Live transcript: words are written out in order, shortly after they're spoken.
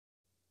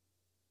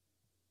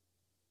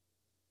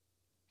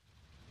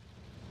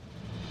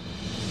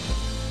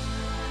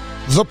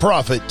The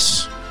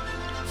Prophets.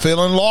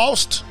 Feeling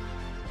lost?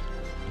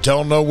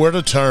 Don't know where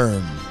to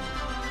turn?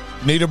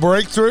 Need a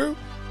breakthrough?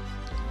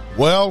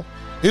 Well,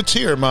 it's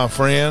here, my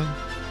friend.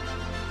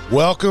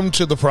 Welcome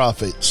to The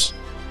Prophets.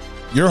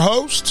 Your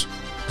host,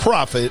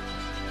 Prophet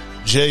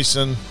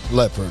Jason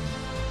Leopard.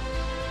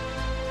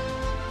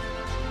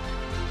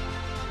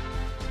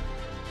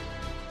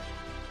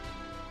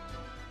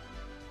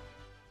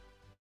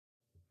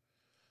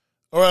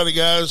 Alrighty,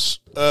 guys.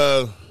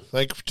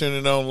 Thank you for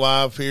tuning on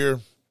live here.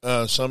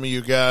 Some of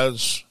you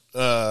guys,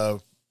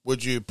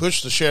 would you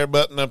push the share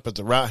button up at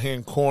the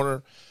right-hand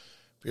corner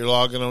if you're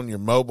logging on your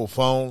mobile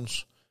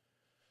phones?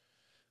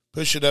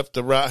 Push it up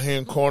the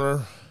right-hand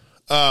corner.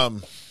 I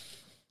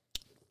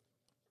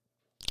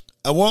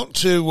want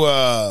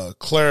to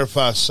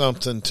clarify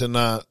something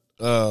tonight.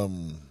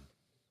 Let's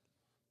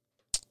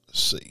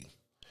see.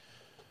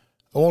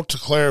 I want to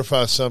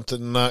clarify something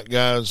tonight,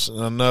 guys, and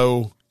I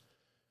know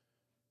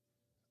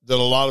that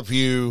a lot of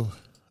you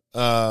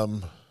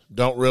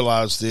don't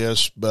realize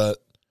this, but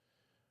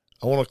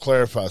I want to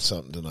clarify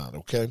something tonight,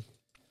 okay?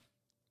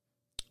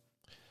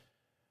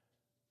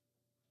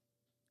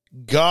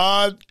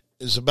 God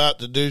is about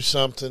to do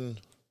something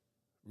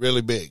really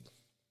big.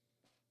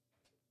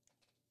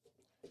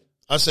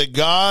 I said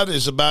God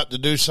is about to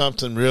do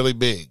something really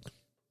big.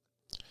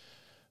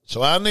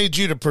 So I need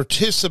you to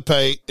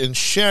participate and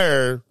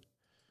share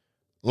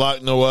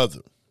like no other,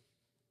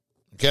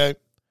 okay?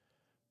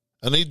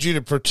 I need you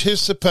to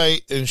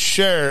participate and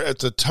share at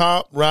the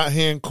top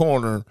right-hand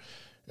corner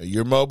of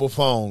your mobile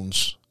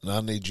phones, and I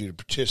need you to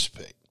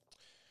participate.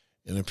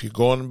 And if you're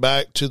going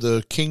back to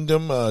the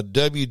Kingdom,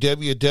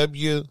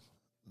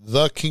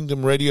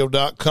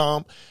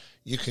 www.thekingdomradio.com,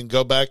 you can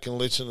go back and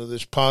listen to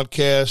this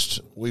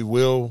podcast. We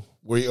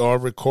are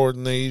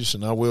recording these,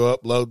 and I will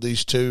upload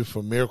these too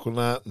for Miracle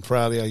Night and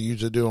Friday. I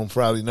usually do on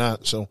Friday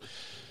night, so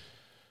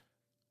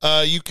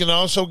you can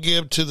also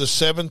give to the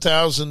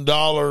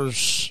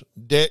 $7,000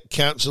 debt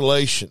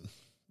cancellation.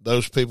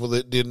 Those people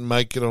that didn't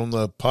make it on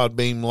the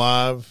Podbeam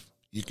Live,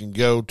 you can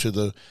go to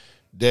the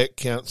debt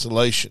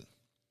cancellation.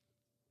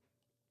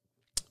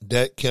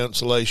 Debt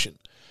cancellation.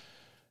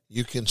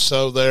 You can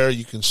sow there.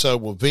 You can sow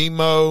with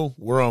Venmo.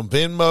 We're on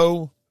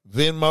Venmo.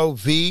 Venmo,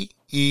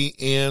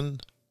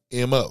 V-E-N-M-O.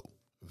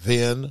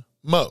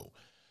 Venmo.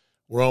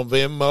 We're on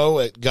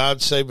Venmo at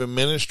God Saving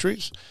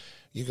Ministries.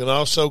 You can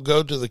also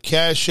go to the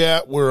Cash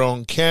App. We're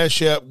on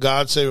Cash App,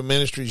 God Saving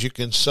Ministries. You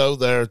can sow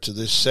there to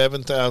this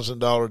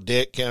 $7,000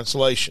 debt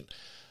cancellation.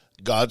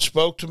 God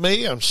spoke to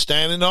me. I'm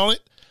standing on it.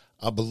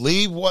 I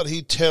believe what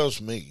he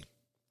tells me.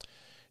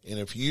 And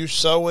if you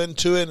sow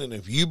into it, and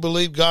if you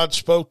believe God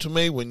spoke to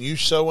me, when you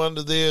sow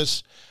under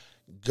this,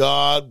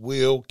 God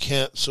will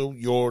cancel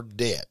your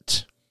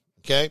debt.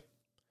 Okay?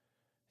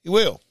 He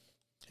will.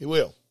 He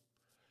will.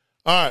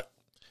 All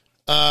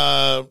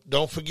right.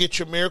 Don't forget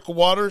your miracle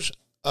water.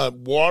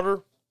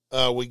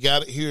 We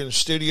got it here in the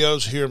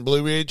studios here in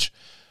Blue Ridge.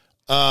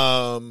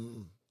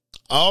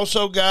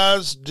 Also,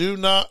 guys, do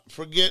not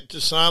forget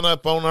to sign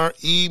up on our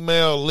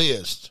email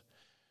list.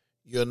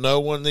 You'll know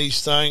when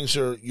these things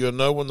you'll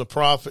know when the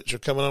prophets are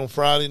coming on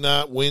Friday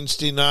night,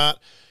 Wednesday night.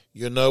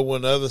 You'll know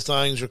when other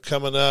things are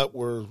coming up.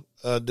 We're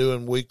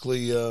doing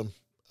weekly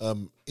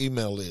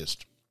email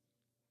list.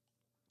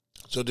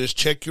 So just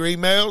check your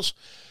emails.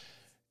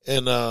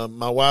 And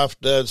my wife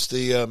does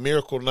the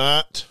Miracle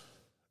Night.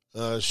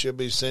 She'll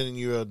be sending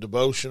you a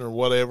devotion or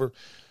whatever,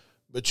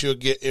 but you'll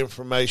get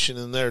information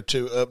in there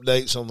too,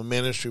 updates on the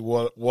ministry,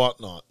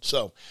 whatnot.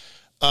 So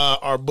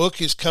our book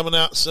is coming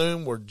out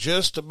soon. We're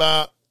just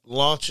about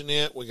launching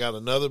it. We got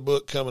another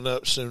book coming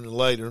up sooner or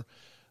later.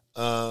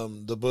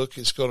 The book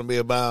is going to be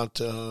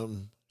about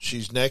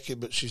she's naked,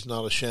 but she's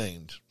not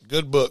ashamed.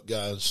 Good book,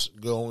 guys.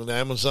 Go on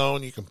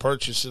Amazon. You can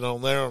purchase it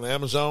on there on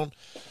Amazon.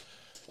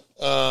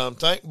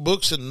 Think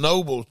Books and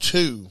Noble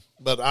too.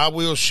 But I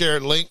will share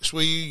links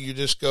with you. You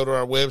just go to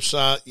our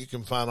website. You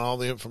can find all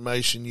the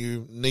information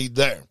you need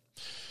there.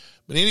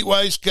 But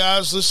anyways,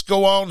 guys, let's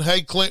go on.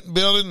 Hey, Clinton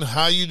Building,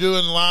 how you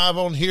doing live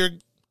on here?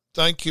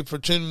 Thank you for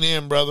tuning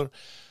in, brother.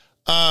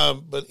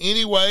 But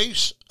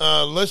anyways,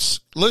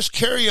 let's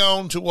carry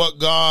on to what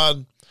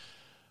God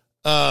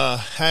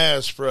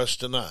has for us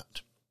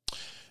tonight.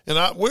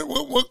 And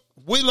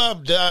we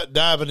love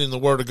diving in the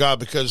Word of God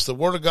because the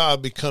Word of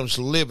God becomes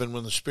living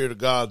when the Spirit of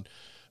God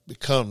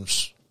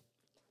becomes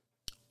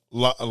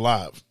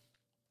alive.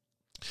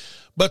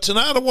 But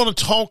tonight I want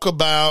to talk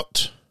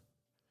about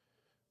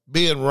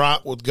being right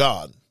with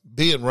God.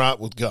 Being right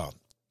with God.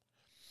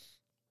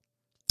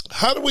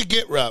 How do we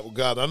get right with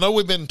God? I know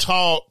we've been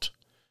taught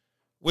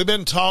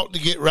to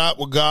get right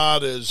with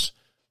God as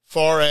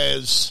far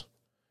as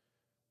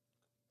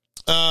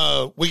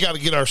we got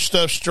to get our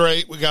stuff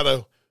straight. We got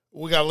to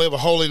live a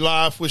holy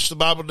life, which the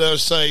Bible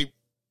does say,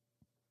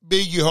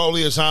 be you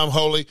holy as I'm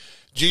holy.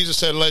 Jesus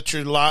said, let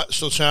your light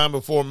so shine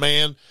before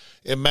man.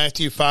 In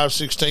Matthew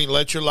 5:16,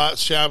 let your light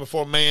shine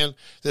before man,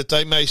 that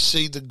they may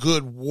see the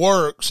good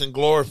works and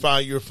glorify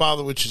your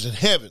Father which is in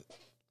heaven.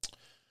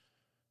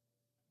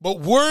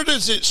 But where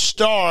does it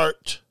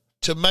start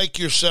to make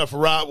yourself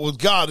right with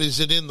God? Is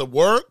it in the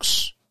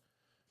works?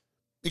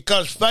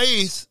 Because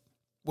faith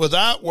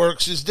without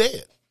works is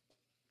dead.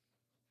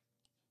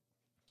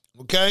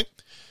 Okay?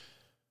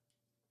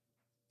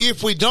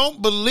 If we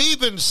don't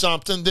believe in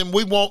something, then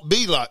we won't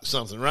be like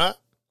something, right?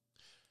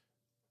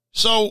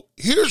 So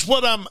here's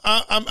what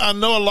I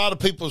know a lot of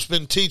people have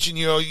been teaching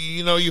you,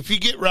 if you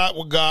get right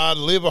with God,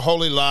 live a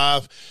holy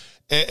life,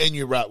 and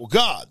you're right with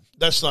God.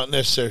 That's not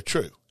necessarily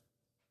true.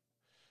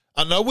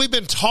 I know we've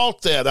been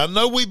taught that. I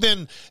know we've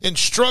been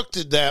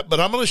instructed that, but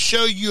I'm going to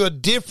show you a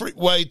different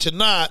way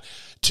tonight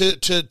to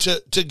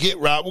get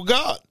right with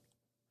God.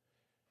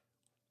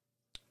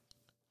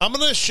 I'm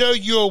going to show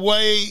you a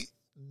way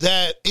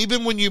that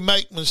even when you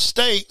make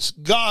mistakes,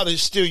 God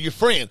is still your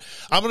friend.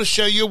 I'm going to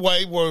show you a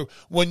way where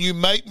when you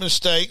make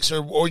mistakes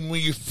or when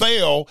you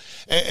fail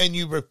and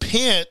you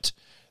repent,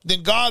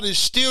 then God is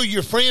still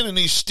your friend and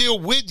he's still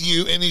with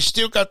you and he's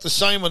still got the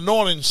same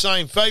anointing,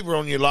 same favor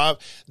on your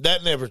life.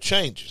 That never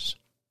changes.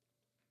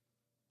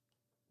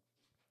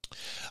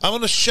 I'm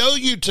going to show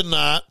you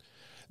tonight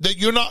that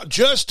you're not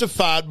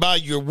justified by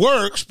your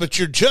works, but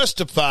you're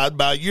justified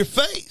by your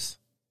faith.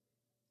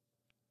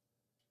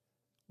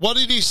 What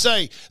did he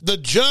say? The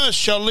just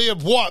shall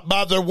live what?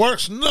 By their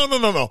works?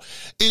 No.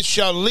 It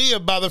shall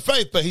live by their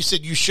faith. But he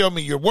said, you show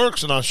me your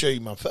works and I'll show you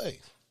my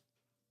faith.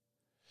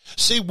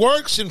 See,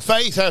 works and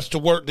faith has to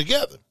work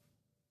together.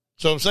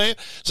 So I'm saying?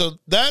 So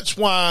that's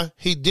why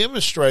he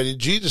demonstrated,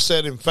 Jesus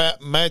said in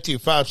Matthew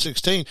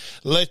 5:16,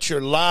 let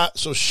your light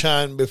so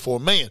shine before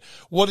man.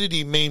 What did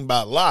he mean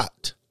by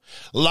light?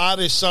 Light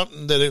is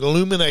something that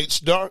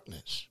illuminates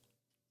darkness.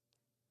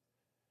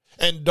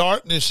 And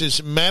darkness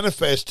is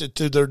manifested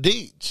through their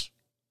deeds.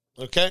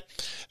 Okay?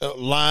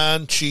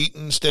 Lying,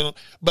 cheating, stealing.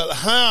 But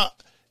how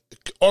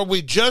are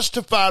we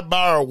justified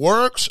by our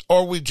works or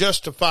are we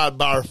justified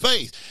by our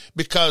faith?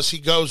 Because he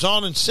goes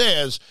on and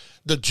says,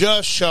 the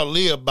just shall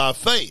live by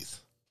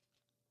faith.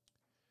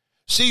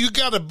 See, you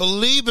got to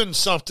believe in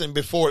something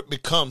before it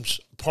becomes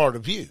part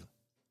of you.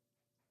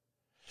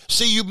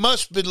 See, you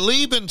must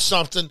believe in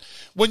something.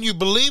 When you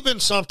believe in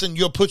something,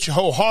 you'll put your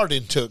whole heart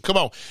into it. Come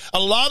on. A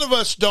lot of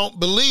us don't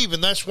believe,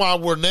 and that's why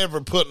we're never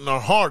putting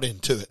our heart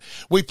into it.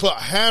 We put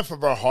half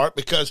of our heart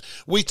because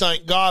we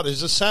think God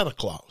is a Santa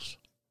Claus.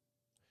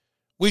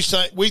 We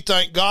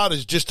think God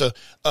is just a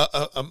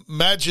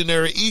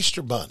imaginary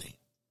Easter bunny.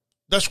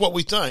 That's what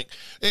we think.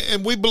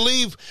 And we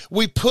believe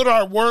we put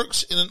our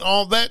works and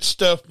all that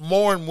stuff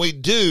more than we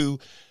do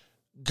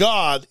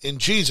God and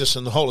Jesus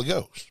and the Holy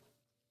Ghost.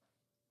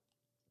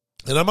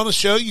 And I'm going to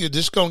show you,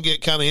 this is going to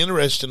get kind of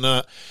interesting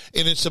tonight,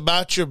 and it's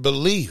about your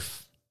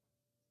belief.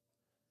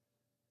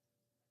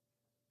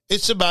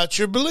 It's about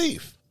your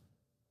belief.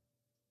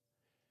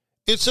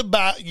 It's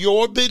about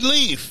your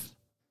belief.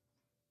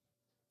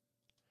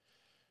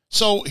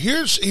 So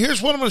here's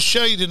what I'm going to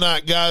show you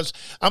tonight, guys.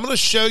 I'm going to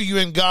show you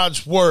in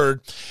God's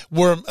Word,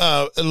 where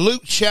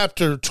Luke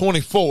chapter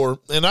 24,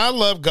 and I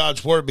love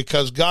God's Word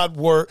because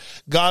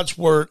God's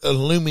Word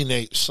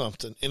illuminates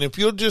something. And if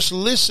you'll just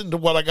listen to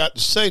what I got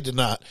to say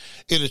tonight,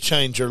 it'll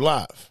change your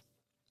life.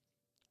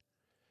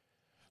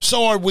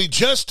 So are we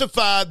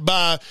justified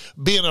by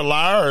being a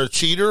liar or a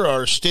cheater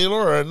or a stealer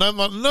or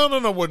another?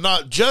 No. We're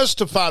not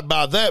justified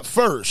by that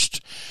first.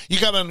 You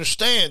got to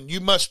understand, you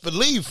must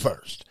believe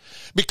first.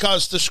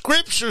 Because the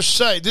scriptures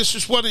say, this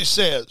is what it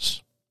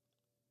says.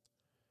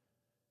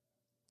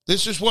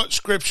 This is what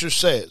scripture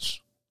says.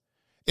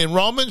 In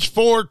Romans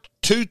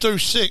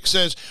 4:2-6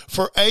 says,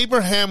 for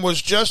Abraham was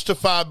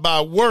justified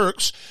by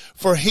works,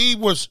 for he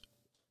was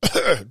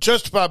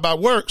justified by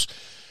works.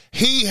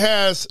 He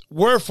hath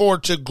wherefore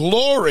to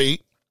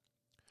glory,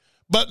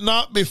 but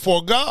not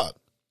before God.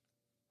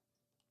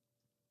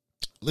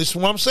 Listen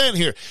to what I'm saying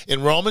here.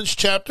 In Romans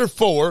chapter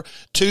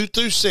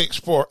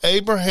 4:2-6, for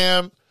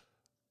Abraham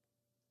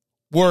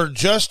were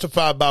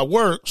justified by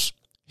works,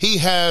 he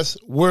hath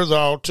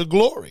wherewithal to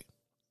glory,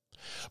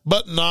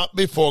 but not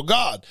before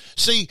God.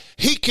 See,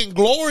 he can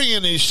glory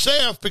in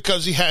himself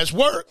because he has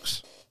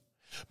works,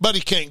 but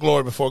he can't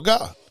glory before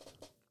God.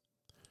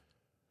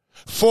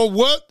 For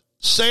what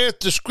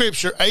saith the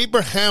scripture?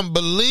 Abraham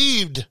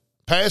believed,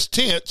 past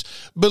tense,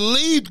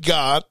 believed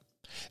God,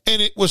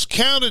 and it was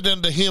counted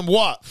unto him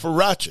what? For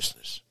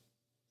righteousness.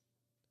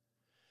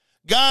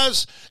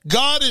 Guys,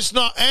 God is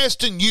not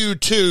asking you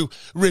to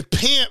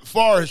repent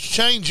for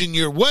changing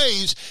your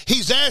ways.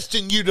 He's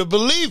asking you to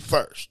believe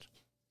first.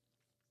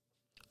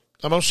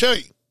 I'm going to show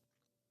you.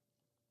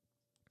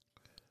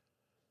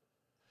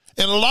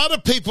 And a lot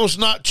of people's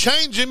not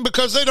changing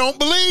because they don't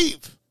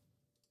believe.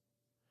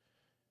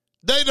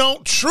 They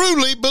don't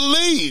truly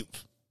believe.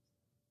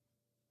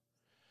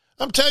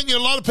 I'm telling you, a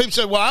lot of people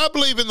say, well, I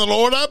believe in the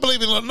Lord. I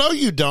believe in the Lord. No,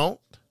 you don't.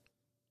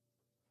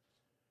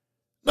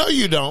 No,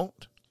 you don't.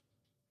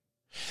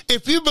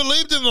 If you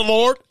believed in the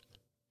Lord,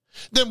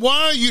 then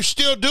why are you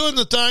still doing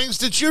the things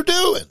that you're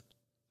doing?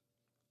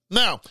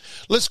 Now,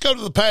 let's go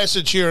to the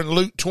passage here in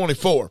Luke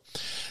 24.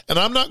 And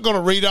I'm not going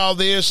to read all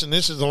this, and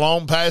this is a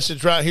long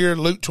passage right here,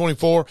 Luke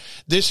 24.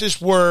 This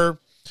is where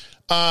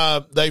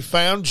they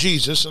found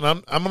Jesus, and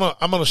I'm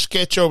gonna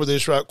sketch over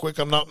this right quick.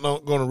 I'm not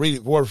going to read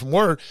it word from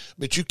word,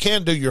 but you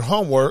can do your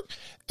homework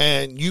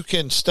and you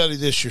can study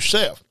this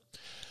yourself.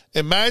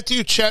 In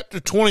Matthew chapter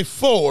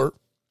 24,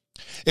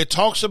 it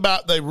talks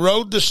about they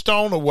rolled the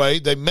stone away.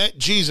 They met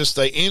Jesus.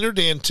 They entered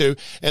into,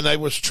 and they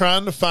was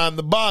trying to find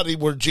the body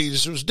where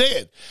Jesus was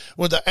dead.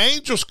 When the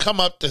angels come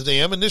up to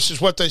them, and this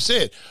is what they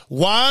said: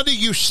 "Why do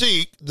you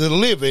seek the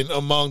living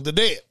among the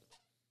dead?"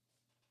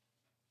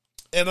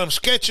 And I'm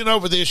sketching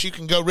over this. You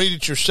can go read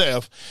it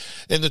yourself.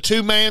 And the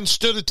two men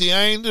stood at the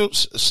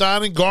angels,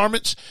 signing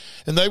garments,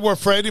 and they were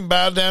afraid and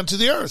bowed down to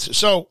the earth.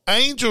 So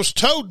angels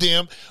told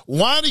them,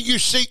 "Why do you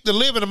seek the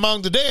living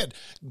among the dead?"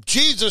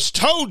 Jesus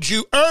told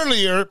you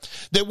earlier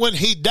that when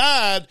he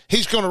died,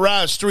 he's going to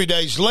rise 3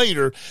 days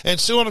later. And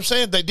see what I'm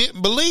saying? They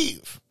didn't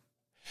believe.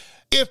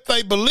 If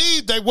they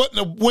believed, they wouldn't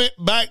have went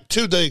back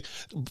to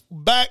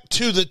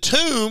the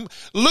tomb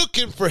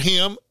looking for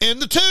him in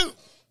the tomb.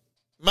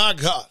 My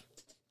God.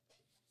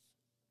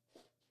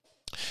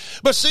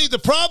 But see, the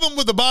problem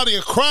with the body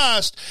of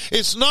Christ,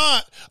 it's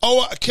not,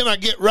 oh, can I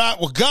get right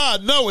with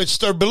God? No, it's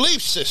their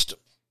belief system.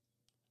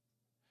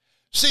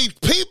 See,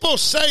 people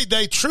say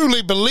they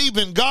truly believe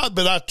in God,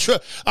 but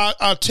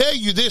I'll tell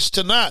you this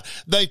tonight,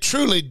 they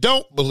truly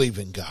don't believe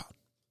in God.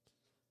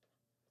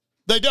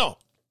 They don't.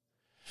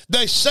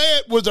 They say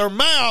it with their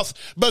mouth,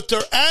 but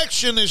their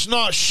action is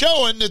not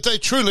showing that they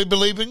truly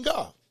believe in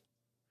God.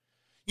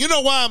 You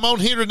know why I'm on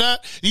here tonight?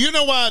 You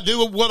know why I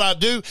do what I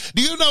do?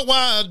 Do you know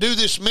why I do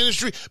this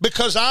ministry?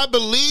 Because I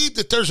believe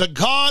that there's a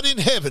God in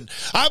heaven.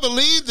 I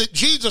believe that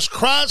Jesus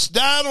Christ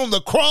died on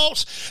the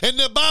cross, and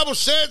the Bible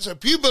says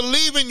if you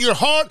believe in your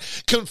heart,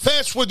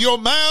 confess with your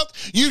mouth,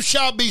 you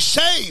shall be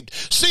saved.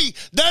 See,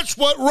 that's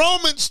what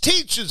Romans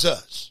teaches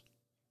us.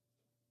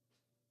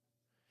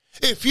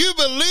 If you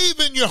believe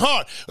in your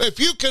heart, if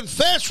you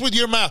confess with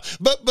your mouth,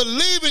 but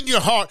believe in your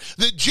heart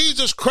that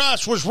Jesus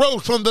Christ was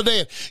rose from the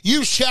dead,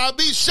 you shall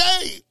be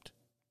saved.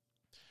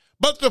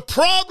 But the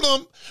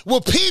problem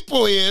with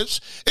people is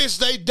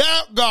they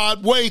doubt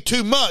God way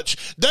too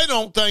much. They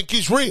don't think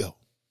he's real.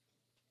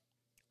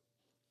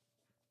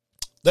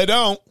 They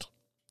don't.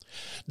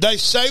 They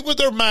say with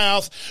their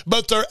mouth,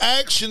 but their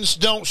actions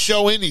don't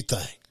show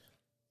anything.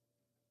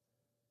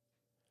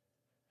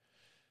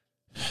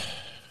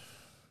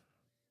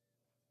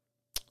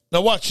 Now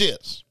watch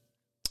this.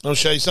 I'll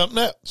show you something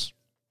else.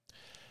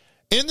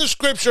 In the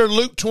scripture,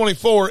 Luke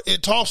 24,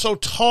 it also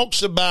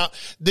talks about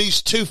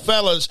these two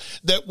fellas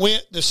that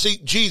went to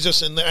seek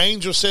Jesus, and the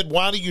angel said,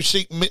 "Why do you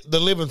seek the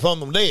living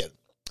from the dead?"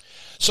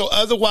 So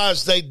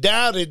otherwise they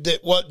doubted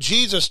that what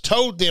Jesus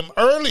told them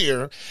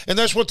earlier, and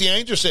that's what the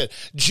angel said.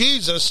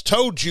 Jesus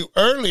told you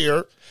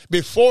earlier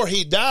before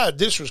he died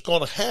this was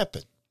going to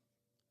happen.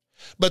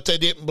 But they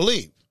didn't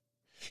believe.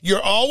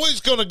 You're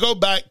always going to go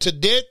back to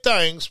dead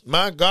things.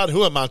 My God,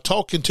 who am I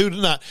talking to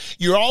tonight?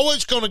 You're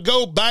always going to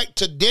go back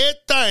to dead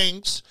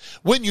things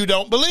when you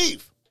don't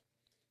believe.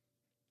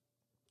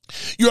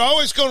 You're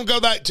always going to go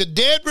back to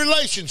dead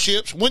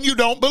relationships when you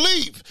don't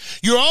believe.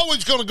 You're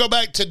always going to go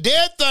back to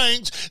dead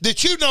things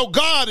that you know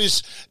God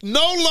is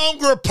no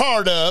longer a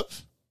part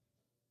of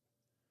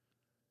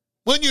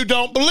when you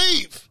don't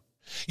believe.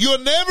 You'll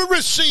never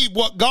receive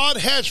what God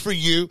has for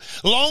you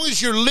as long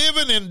as you're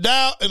living in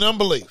doubt and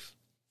unbelief.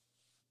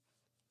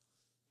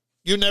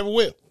 You never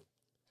will.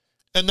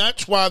 And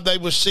that's why they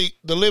would seek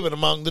the living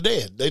among the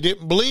dead. They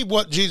didn't believe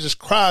what Jesus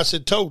Christ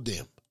had told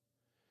them.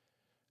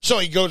 So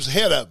he goes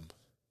ahead of them.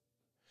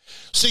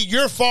 See,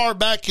 you're far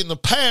back in the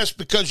past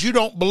because you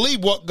don't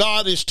believe what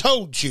God has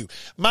told you.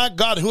 My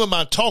God, who am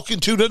I talking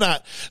to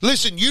tonight?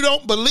 Listen, you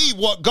don't believe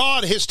what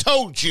God has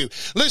told you.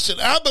 Listen,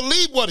 I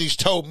believe what he's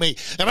told me,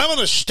 and I'm going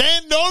to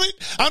stand on it.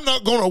 I'm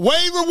not going to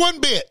waver one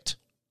bit.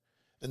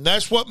 And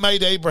that's what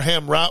made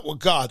Abraham right with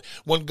God.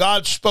 When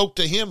God spoke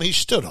to him, he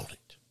stood on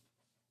it.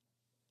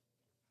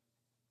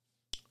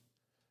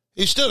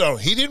 He stood on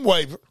it. He didn't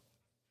waver.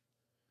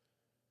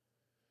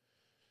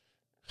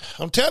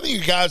 I'm telling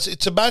you guys,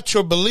 it's about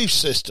your belief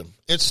system.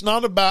 It's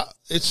not about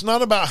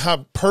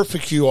how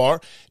perfect you are.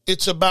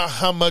 It's about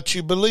how much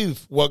you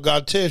believe what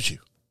God tells you.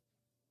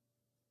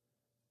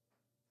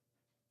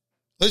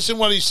 Listen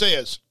what he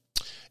says.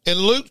 In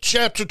Luke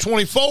chapter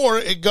 24,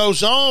 it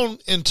goes on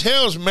and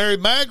tells Mary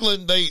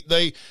Magdalene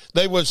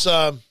they went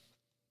on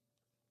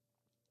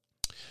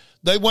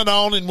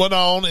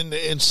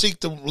and seek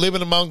the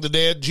living among the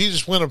dead.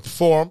 Jesus went up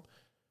before them.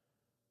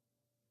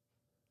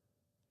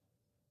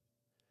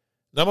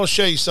 Now I'm going to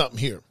show you something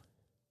here.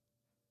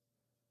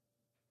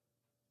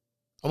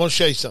 I'm going to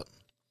show you something.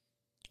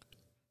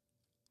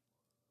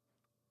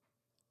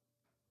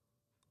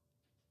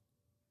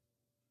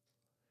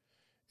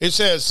 It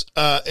says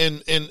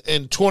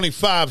in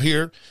 25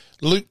 here,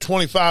 Luke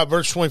 25,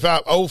 verse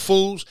 25, "O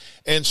fools,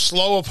 and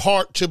slow of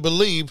heart to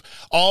believe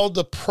all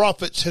the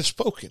prophets have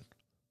spoken.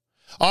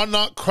 Ought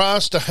not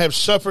Christ to have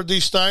suffered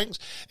these things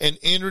and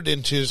entered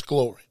into his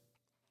glory?"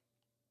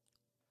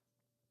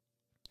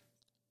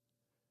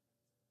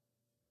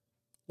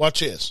 Watch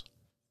this.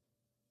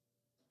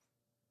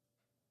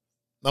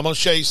 I'm going to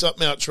show you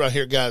something else right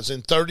here, guys.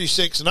 In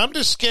 36, and I'm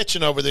just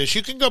sketching over this.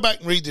 You can go back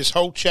and read this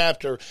whole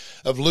chapter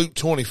of Luke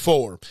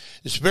 24.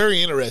 It's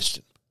very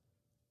interesting.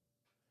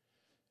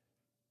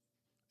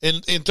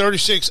 In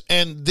 36,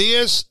 and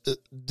these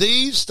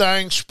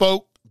things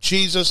spoke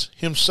Jesus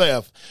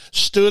himself,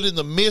 stood in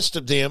the midst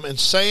of them, and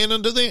saying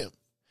unto them,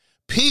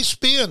 Peace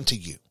be unto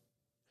you.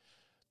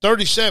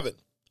 37,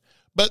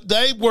 but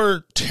they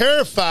were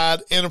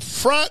terrified and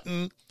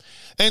frightened,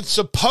 and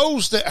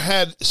supposed that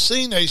had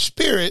seen a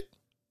spirit.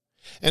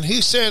 And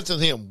he said to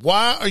them,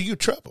 Why are you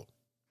troubled?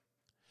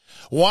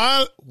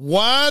 Why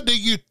do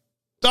you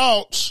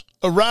thoughts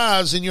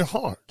arise in your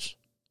hearts?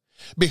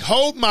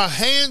 Behold my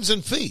hands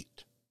and feet,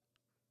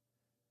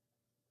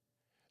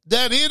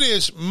 that it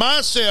is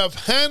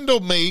myself, handle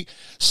me,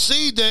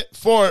 see that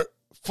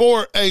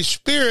for a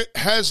spirit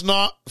has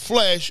not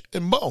flesh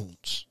and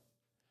bones,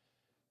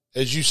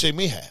 as you see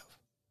me have.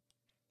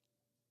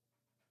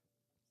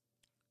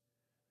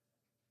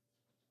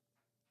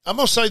 I'm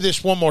going to say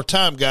this one more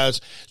time, guys.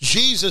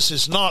 Jesus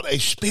is not a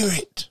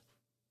spirit.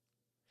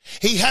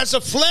 He has a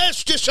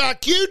flesh just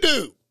like you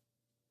do.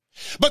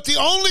 But the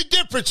only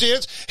difference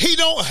is he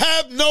don't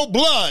have no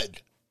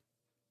blood.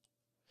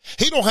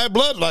 He don't have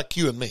blood like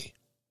you and me.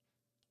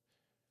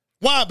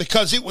 Why?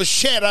 Because it was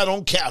shed out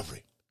on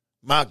Calvary.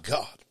 My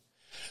God.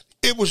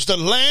 It was the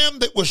lamb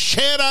that was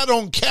shed out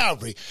on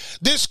Calvary.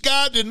 This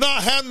guy did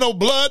not have no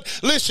blood.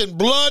 Listen,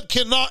 blood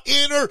cannot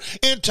enter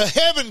into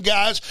heaven,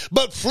 guys,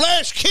 but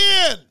flesh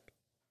can.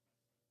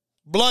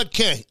 Blood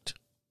can't.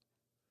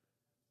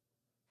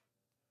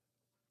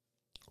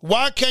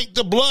 Why can't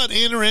the blood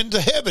enter into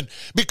heaven?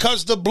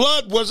 Because the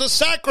blood was a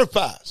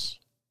sacrifice.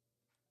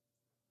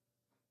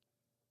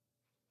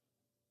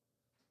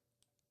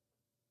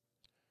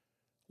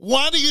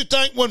 Why do you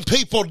think when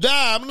people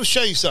die, I'm going to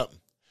show you something.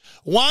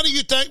 Why do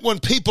you think when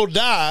people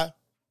die,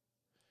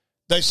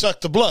 they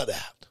suck the blood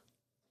out?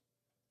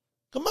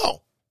 Come on.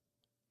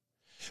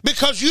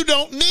 Because you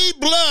don't need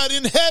blood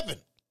in heaven.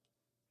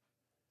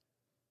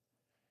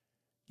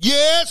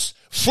 Yes,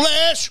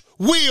 flesh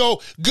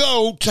will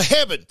go to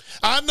heaven.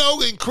 I know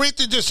in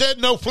Corinthians it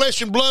said no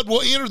flesh and blood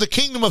will enter the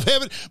kingdom of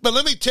heaven, but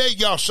let me tell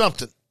y'all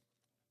something.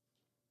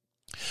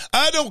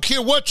 I don't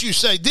care what you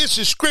say. This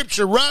is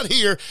scripture right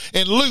here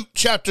in Luke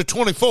chapter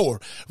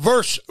 24,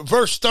 verse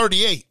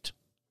 38.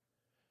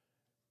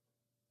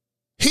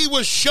 He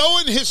was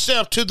showing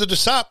himself to the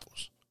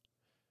disciples.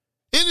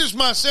 It is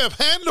myself,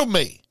 handle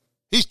me.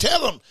 He's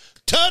telling them,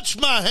 touch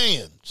my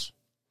hands.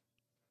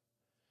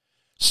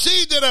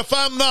 See that if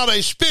I'm not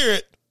a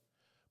spirit,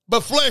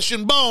 but flesh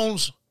and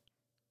bones,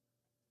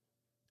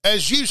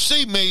 as you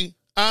see me,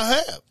 I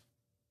have.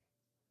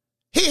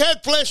 He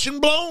had flesh and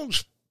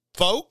bones,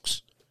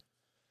 folks.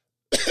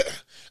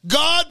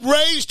 God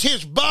raised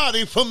his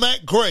body from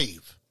that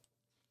grave.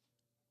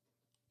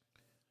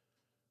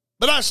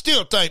 But I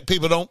still think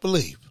people don't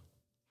believe.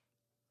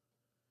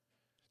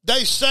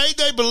 They say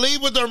they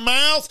believe with their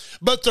mouth,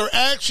 but their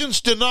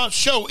actions do not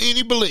show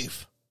any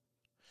belief.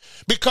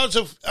 Because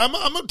I'm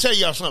going to tell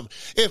y'all something.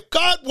 If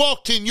God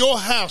walked in your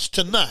house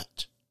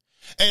tonight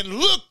and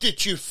looked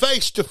at you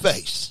face to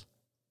face,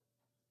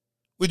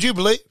 would you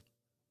believe?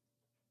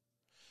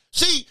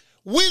 See,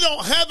 we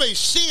don't have a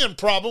sin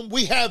problem.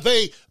 We have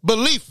a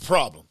belief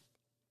problem.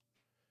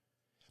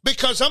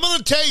 Because I'm going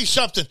to tell you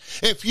something.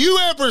 If you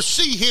ever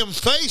see him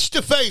face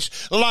to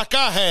face like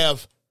I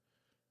have,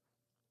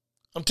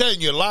 I'm telling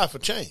you, your life will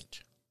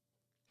change.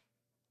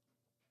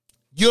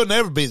 You'll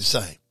never be the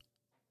same.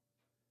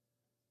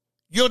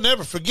 You'll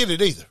never forget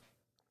it either.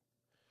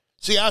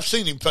 See, I've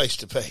seen him face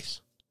to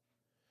face.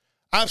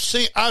 I've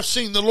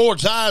seen the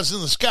Lord's eyes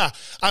in the sky.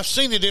 I've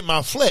seen it in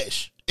my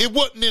flesh. It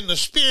wasn't in the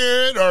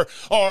spirit or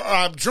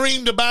I've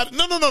dreamed about it.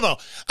 No.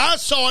 I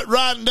saw it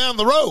riding down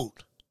the road.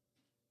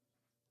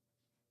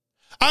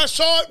 I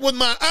saw it with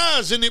my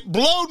eyes and it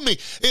blowed me.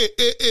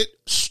 It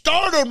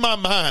startled my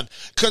mind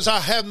because I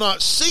have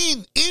not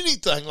seen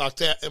anything like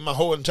that in my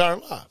whole entire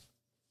life.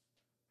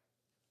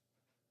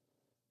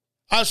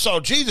 I saw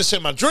Jesus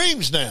in my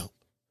dreams now.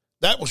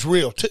 That was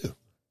real too.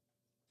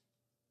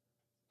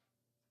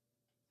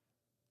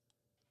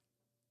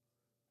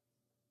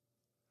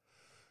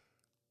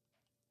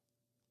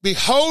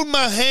 Behold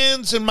my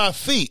hands and my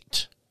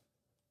feet.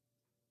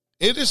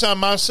 It is I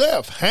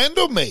myself.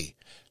 Handle me.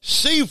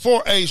 See,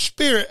 for a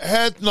spirit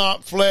hath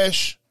not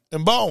flesh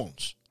and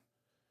bones.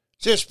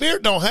 See, a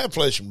spirit don't have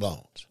flesh and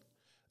bones.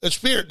 A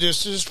spirit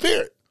just is a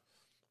spirit.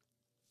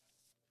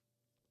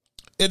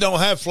 It don't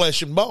have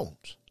flesh and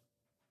bones.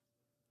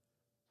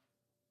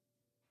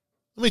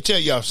 Let me tell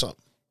y'all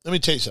something. Let me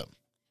tell you something.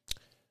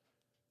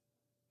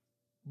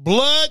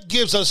 Blood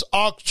gives us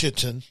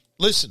oxygen.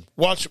 Listen,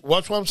 watch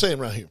what I'm saying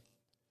right here.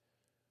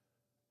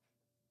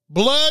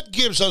 Blood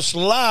gives us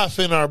life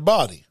in our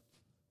body.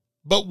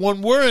 But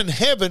when we're in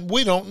heaven,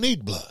 we don't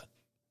need blood.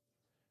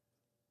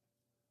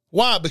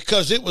 Why?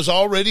 Because it was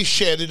already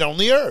shedded on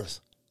the earth.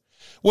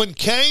 When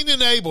Cain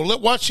and Abel,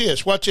 watch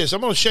this.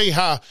 I'm going to show you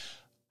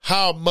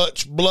how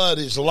much blood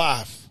is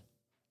life.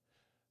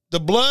 The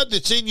blood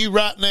that's in you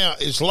right now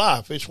is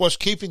life. It's what's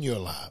keeping you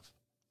alive.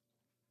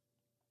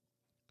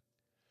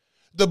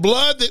 the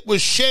blood that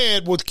was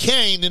shed with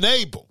Cain and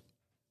Abel.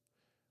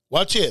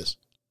 Watch this.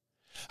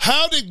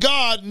 How did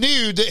God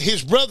knew that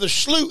his brother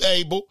slew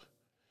Abel?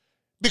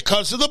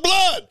 Because of the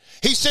blood.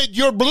 He said,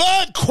 your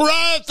blood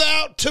crieth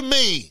out to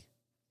me.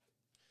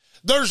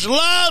 There's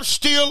life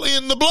still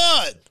in the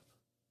blood.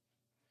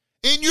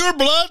 In your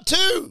blood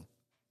too.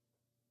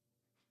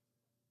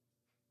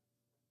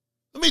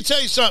 Let me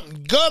tell you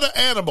something. Gut an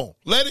animal.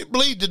 Let it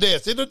bleed to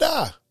death. It'll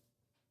die.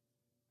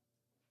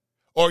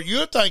 Or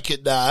you'll think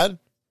it died.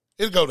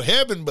 It'll go to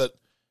heaven, but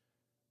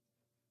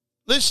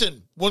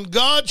listen, when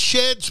God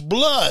sheds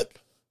blood,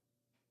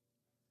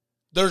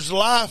 there's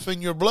life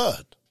in your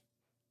blood.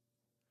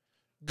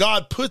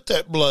 God put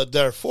that blood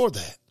there for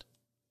that.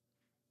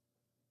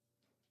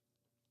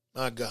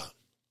 My God.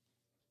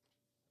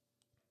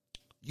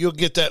 You'll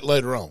get that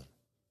later on.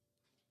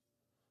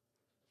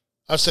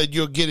 I said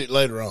you'll get it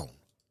later on.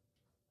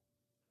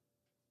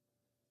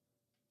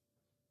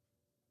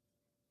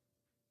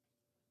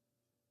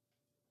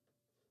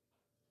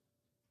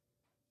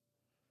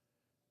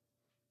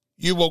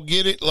 You will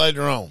get it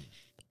later on.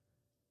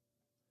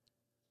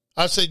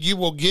 I said you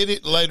will get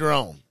it later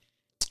on.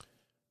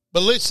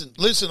 But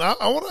listen, I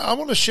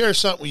want to share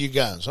something with you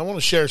guys.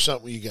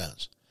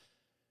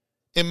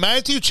 In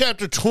Matthew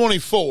chapter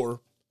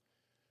 24,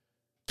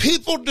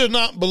 people do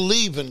not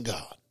believe in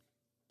God.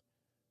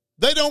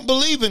 They don't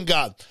believe in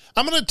God.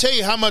 I'm going to tell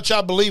you how much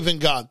I believe in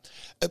God.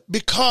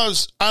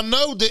 Because I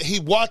know that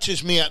he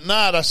watches me at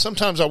night.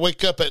 Sometimes I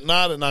wake up at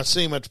night and I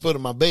see him at the foot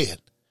of my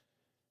bed.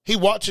 He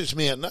watches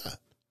me at night.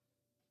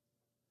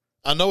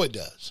 I know he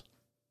does.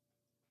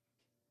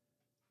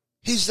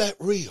 He's that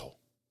real.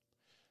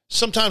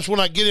 Sometimes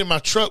when I get in my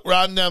truck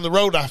riding down the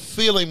road, I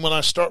feel him when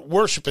I start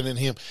worshiping in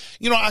him.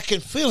 You know, I can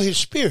feel his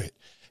spirit.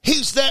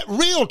 He's that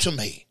real to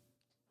me.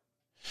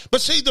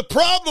 But see, the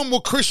problem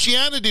with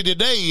Christianity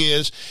today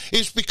is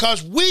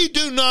because we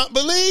do not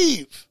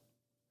believe.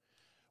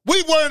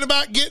 We worried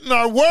about getting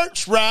our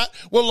works right.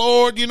 Well,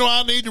 Lord,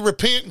 I need to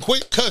repent and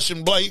quit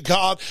cussing, blame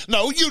God.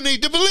 No, you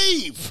need to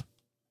believe.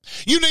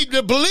 You need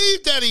to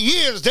believe that he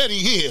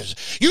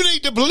is. You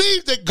need to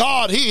believe that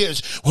God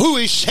is who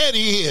he said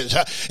he is.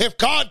 If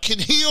God can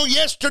heal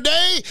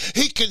yesterday,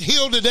 he can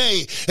heal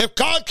today. If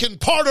God can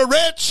part a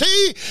Red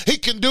Sea, he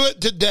can do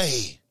it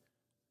today.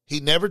 He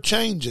never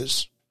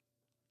changes.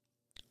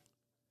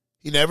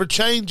 He never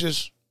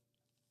changes.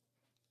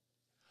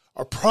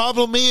 Our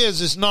problem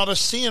is not a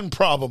sin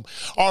problem.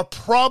 Our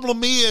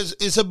problem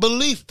is a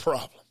belief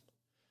problem.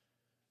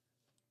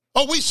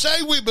 Oh, we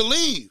say we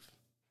believe.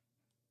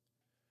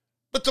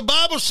 But the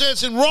Bible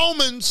says in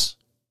Romans,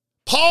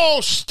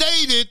 Paul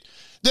stated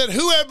that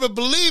whoever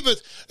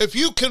believeth, if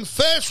you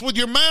confess with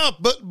your mouth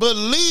but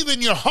believe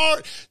in your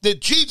heart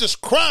that Jesus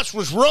Christ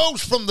was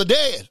rose from the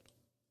dead,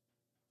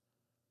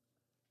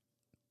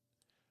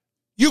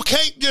 you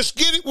can't just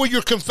get it with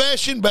your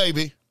confession,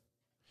 baby.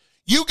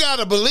 You got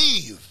to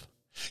believe.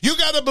 You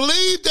got to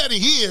believe that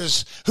he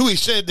is who he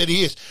said that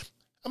he is.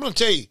 I'm going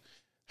to tell you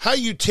how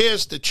you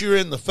test that you're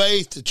in the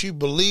faith, that you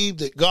believe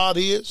that God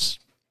is.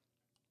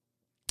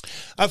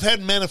 I've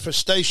had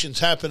manifestations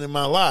happen in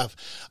my life.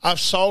 I've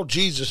saw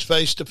Jesus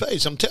face to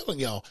face. I'm telling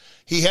y'all,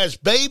 he has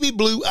baby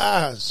blue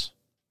eyes.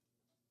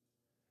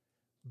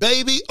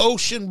 Baby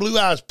ocean blue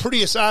eyes.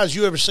 Prettiest eyes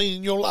you ever seen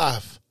in your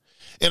life.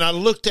 And I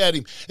looked at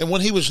him, and when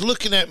he was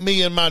looking at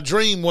me in my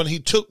dream, when he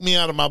took me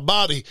out of my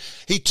body,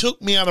 he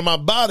took me out of my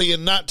body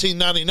in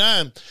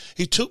 1999.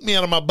 He took me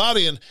out of my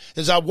body, and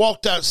as I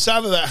walked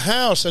outside of that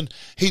house, and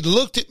he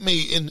looked at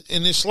me, and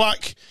it's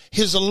like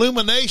his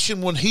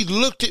illumination, when he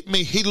looked at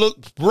me, he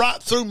looked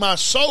right through my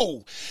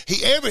soul.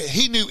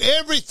 He knew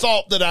every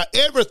thought that I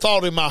ever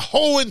thought in my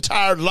whole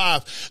entire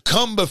life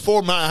come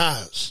before my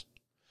eyes.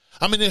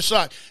 I mean, it's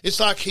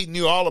like he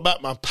knew all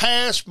about my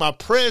past, my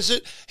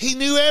present. He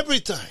knew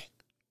everything.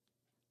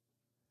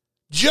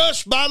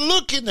 Just by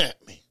looking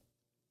at me.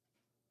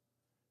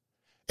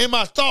 And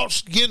my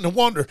thoughts began to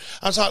wonder.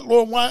 I was like,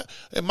 Lord, why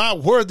am I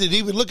worthy to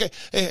even look at?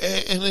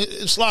 And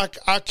it's like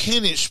I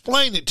can't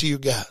explain it to you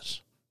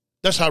guys.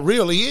 That's how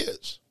real he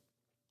is.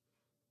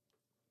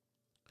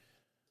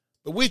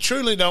 But we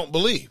truly don't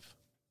believe.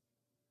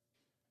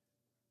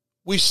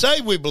 We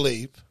say we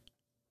believe.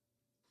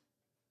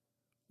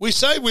 We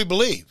say we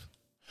believe.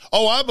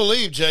 Oh, I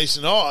believe,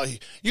 Jason. Oh,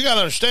 you got to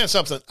understand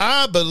something.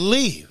 I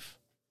believe.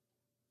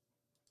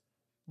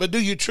 But do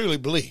you truly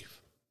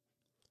believe?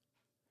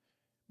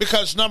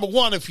 Because number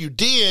one, if you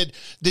did,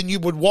 then you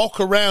would walk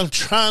around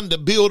trying to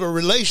build a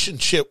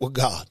relationship with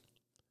God.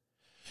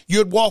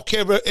 You'd walk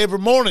every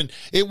morning.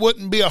 It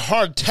wouldn't be a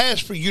hard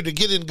task for you to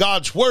get in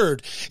God's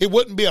word. It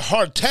wouldn't be a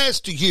hard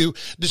task to you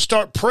to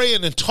start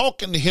praying and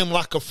talking to him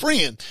like a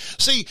friend.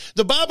 See,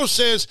 the Bible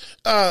says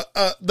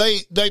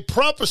they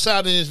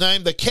prophesied in his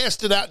name. They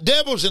casted out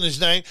devils in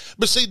his name.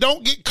 But see,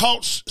 don't get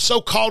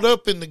so caught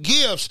up in the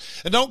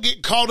gifts, and don't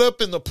get caught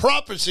up in the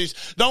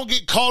prophecies. Don't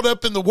get caught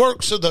up in the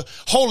works of the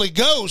Holy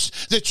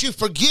Ghost that you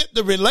forget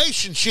the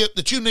relationship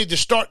that you need to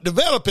start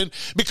developing,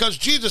 because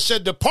Jesus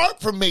said,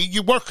 depart from me,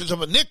 you workers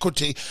of iniquity.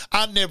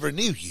 I never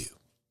knew you.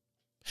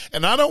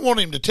 And I don't want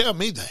him to tell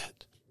me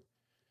that.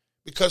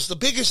 Because the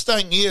biggest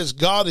thing is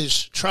God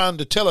is trying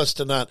to tell us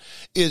tonight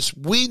is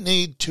we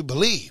need to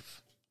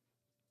believe.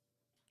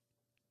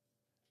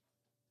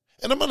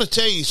 And I'm going to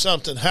tell you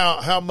something,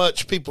 how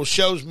much people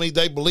shows me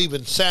they believe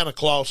in Santa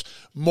Claus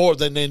more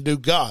than they do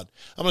God.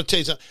 I'm going to tell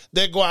you something.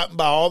 They go out and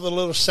buy all the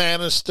little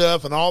Santa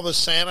stuff and all the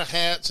Santa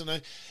hats.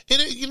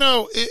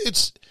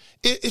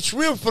 It's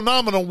real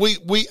phenomenal.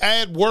 We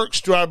add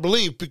works to our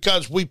belief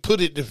because we put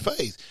it to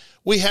faith.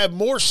 We have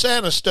more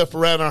Santa stuff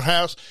around our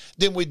house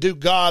than we do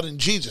God and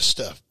Jesus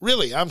stuff.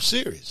 Really, I'm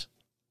serious.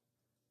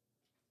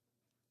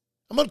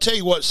 I'm going to tell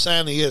you what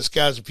Santa is,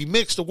 guys. If you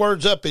mix the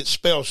words up, it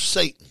spells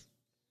Satan.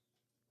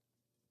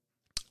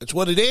 That's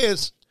what it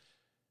is.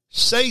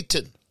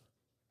 Satan.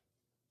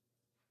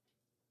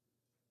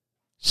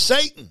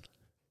 Satan.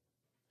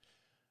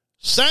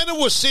 Santa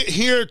will sit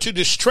here to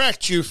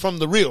distract you from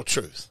the real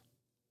truth.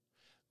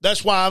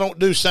 That's why I don't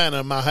do Santa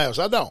in my house.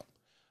 I don't.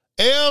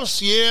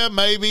 Elves, yeah,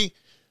 maybe.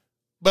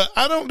 But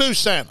I don't do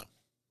Santa.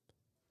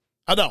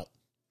 I don't.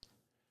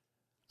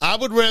 I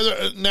would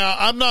rather, now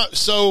I'm not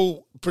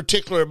so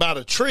particular about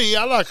a tree.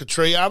 I like a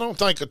tree. I don't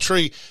think a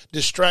tree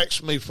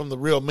distracts me from the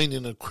real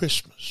meaning of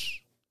Christmas.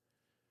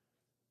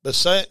 But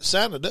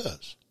Santa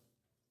does.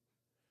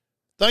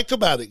 Think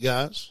about it,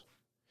 guys.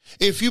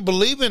 If you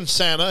believe in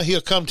Santa,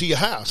 he'll come to your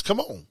house. Come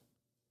on.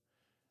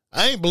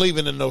 I ain't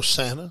believing in no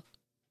Santa.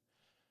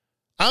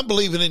 I'm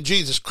believing in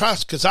Jesus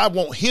Christ because I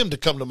want him to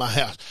come to my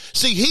house.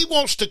 See, he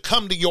wants to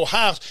come to your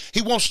house.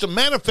 He wants to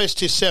manifest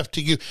himself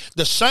to you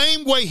the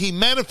same way he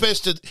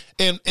manifested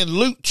in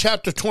Luke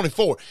chapter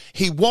 24.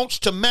 He wants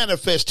to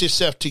manifest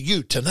himself to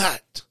you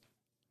tonight.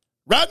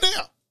 Right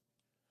now.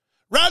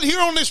 Right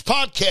here on this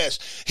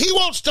podcast, he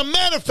wants to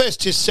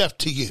manifest himself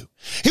to you.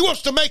 He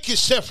wants to make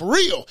himself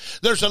real.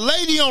 There's a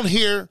lady on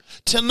here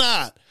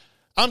tonight.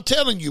 I'm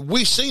telling you,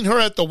 we seen her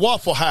at the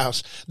Waffle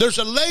House. There's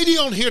a lady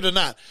on here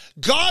tonight.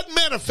 God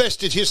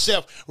manifested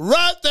himself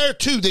right there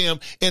to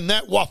them in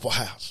that Waffle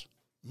House.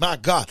 My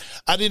God,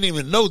 I didn't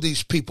even know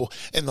these people.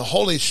 And the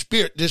Holy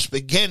Spirit just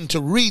began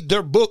to read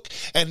their book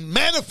and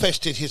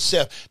manifested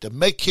himself to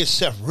make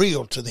himself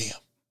real to them.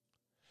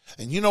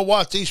 And you know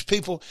what? These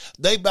people,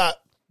 they about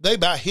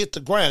hit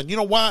the ground. You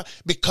know why?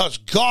 Because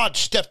God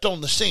stepped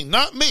on the scene.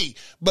 Not me,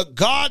 but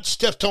God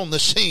stepped on the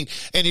scene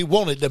and he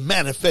wanted to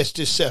manifest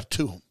himself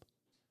to them.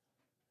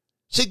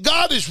 See,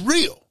 God is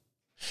real.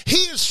 He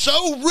is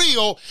so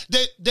real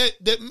that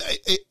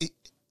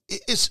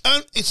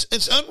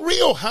it's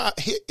unreal how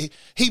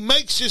he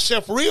makes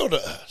himself real to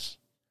us.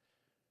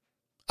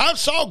 I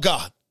saw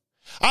God.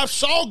 I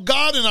saw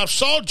God and I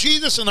saw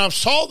Jesus and I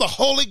saw the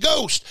Holy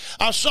Ghost.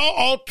 I saw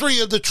all three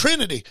of the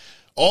Trinity.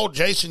 Oh,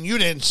 Jason, you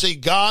didn't see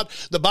God.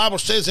 The Bible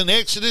says in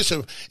Exodus,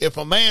 if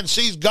a man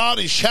sees God,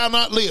 he shall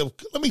not live.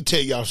 Let me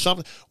tell y'all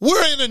something.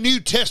 We're in a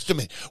New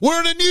Testament. We're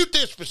in a new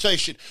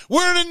dispensation.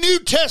 We're in a New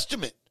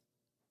Testament.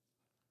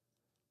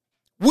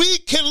 We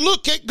can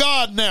look at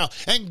God now,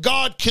 and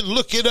God can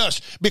look at us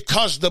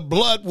because the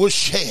blood was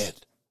shed.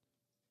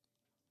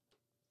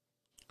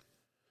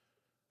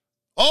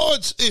 Oh,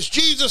 is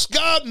Jesus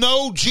God?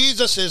 No,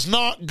 Jesus is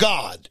not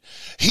God.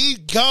 He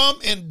come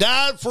and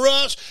died for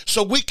us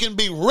so we can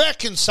be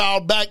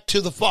reconciled back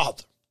to the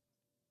Father.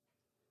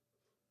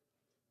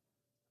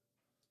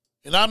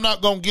 And I'm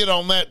not going to get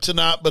on that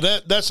tonight,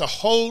 but that's a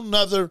whole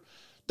nother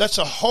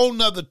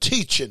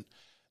teaching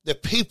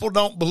that people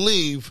don't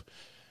believe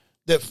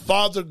that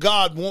Father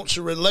God wants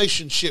a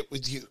relationship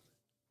with you.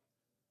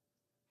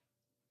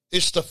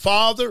 It's the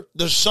Father,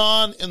 the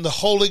Son, and the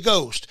Holy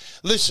Ghost.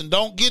 Listen,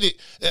 don't get it.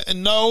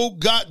 No,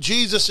 God,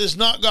 Jesus is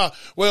not God.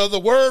 Well, the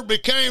Word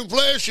became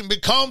flesh and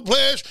become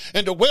flesh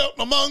and dwelt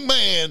among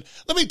man.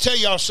 Let me tell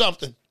y'all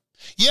something.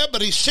 Yeah,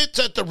 but he sits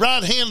at the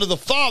right hand of the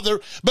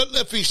Father. But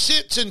if he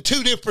sits in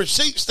two different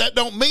seats, that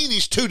don't mean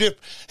he's two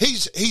different.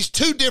 He's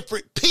two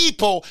different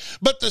people,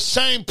 but the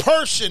same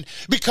person.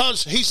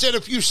 Because he said,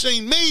 if you've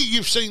seen me,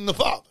 you've seen the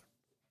Father.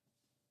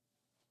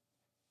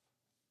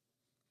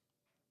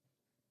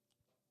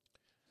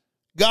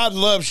 God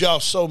loves y'all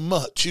so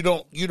much.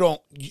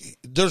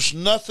 There's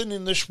nothing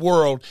in this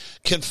world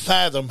can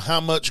fathom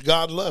how much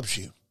God loves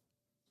you.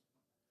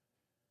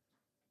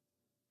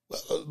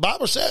 Well, the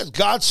Bible says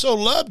God so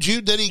loved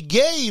you that he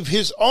gave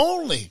his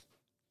only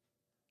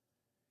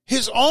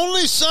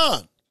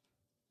son.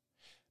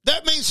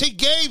 That means he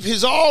gave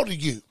his all to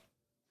you.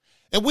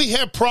 And we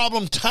have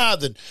problem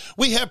tithing.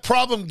 We have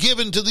problem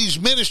giving to these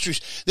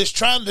ministries that's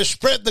trying to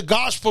spread the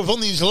gospel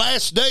on these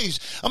last days.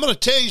 I'm going to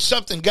tell you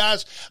something,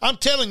 guys. I'm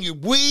telling you,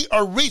 we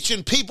are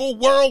reaching people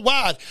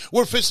worldwide.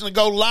 We're fixing to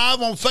go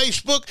live on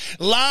Facebook,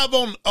 live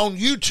on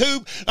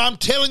YouTube. I'm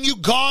telling you,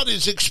 God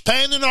is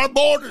expanding our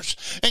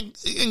borders. And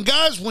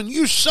guys, when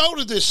you sow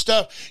to this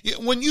stuff,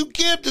 when you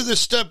give to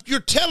this stuff, you're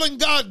telling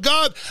God,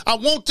 God, I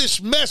want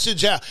this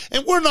message out.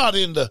 And we're not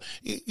into,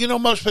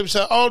 most people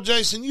say, oh,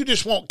 Jason, you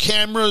just want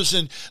cameras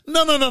and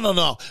no.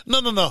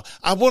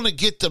 I want to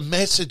get the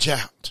message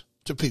out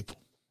to people.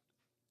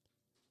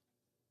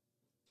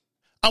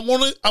 I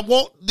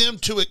want them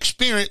to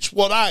experience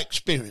what I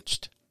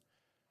experienced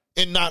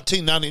in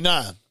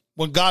 1999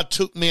 when God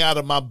took me out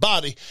of my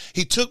body.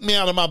 He took me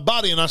out of my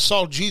body and I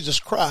saw Jesus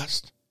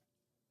Christ.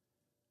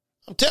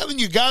 I'm telling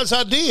you guys,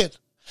 I did.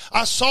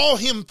 I saw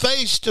him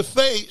face to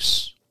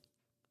face.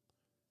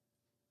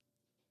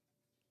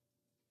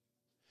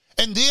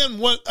 And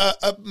then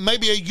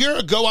maybe a year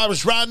ago, I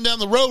was riding down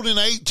the road in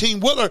an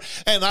 18-wheeler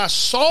and I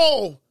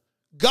saw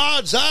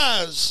God's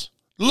eyes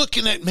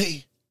looking at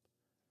me.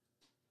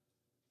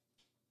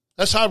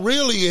 That's how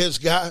real he is,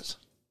 guys.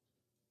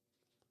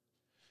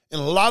 And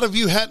a lot of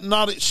you had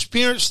not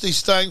experienced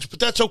these things, but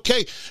that's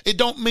okay. It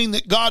don't mean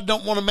that God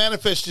don't want to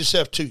manifest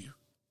himself to you.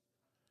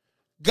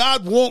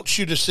 God wants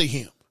you to see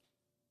him.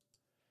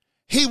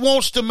 He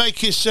wants to make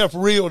himself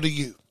real to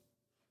you.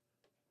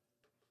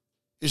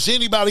 Is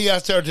anybody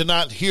out there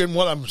tonight hearing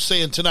what I'm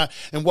saying tonight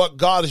and what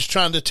God is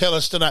trying to tell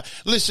us tonight?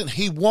 Listen,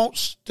 he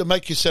wants to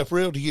make himself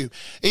real to you.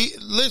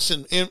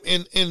 Listen,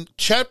 in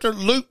chapter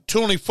Luke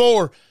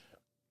 24,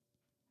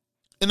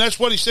 and that's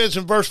what he says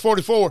in verse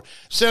 44,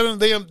 said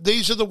unto them,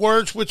 these are the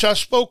words which I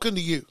spoke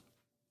unto you,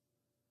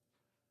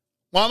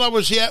 while I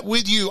was yet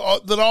with you,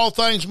 that all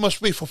things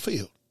must be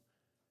fulfilled.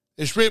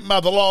 It's written by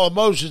the law of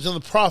Moses and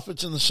the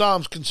prophets and the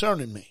Psalms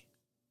concerning me.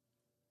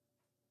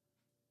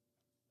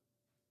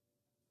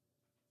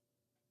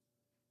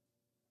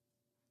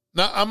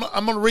 Now,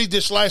 I'm going to read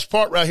this last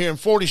part right here in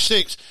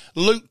 46,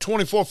 Luke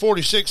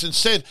 24:46, and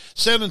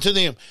said unto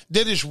them,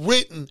 that is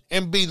written,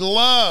 and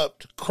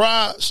beloved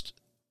Christ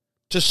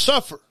to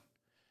suffer,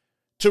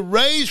 to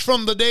raise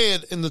from the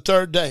dead in the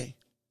third day,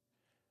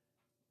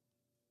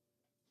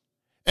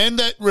 and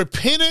that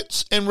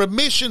repentance and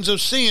remissions of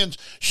sins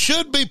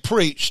should be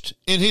preached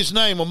in his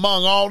name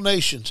among all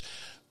nations,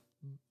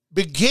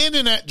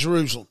 beginning at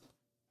Jerusalem,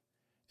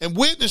 and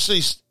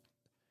witnesses,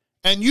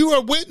 and you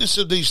are witness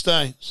of these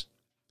things.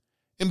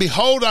 And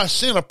behold, I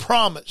send a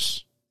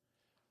promise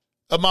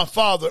of my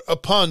Father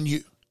upon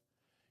you.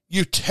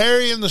 You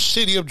tarry in the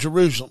city of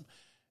Jerusalem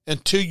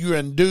until you're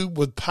endued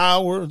with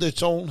power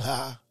that's on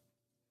high.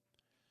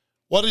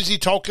 What is he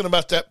talking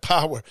about, that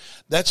power?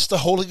 That's the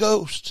Holy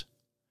Ghost.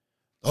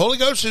 The Holy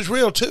Ghost is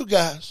real too,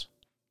 guys.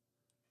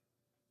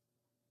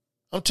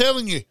 I'm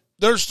telling you,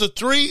 there's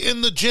three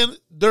in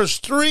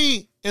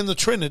the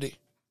Trinity.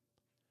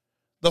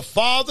 The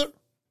Father,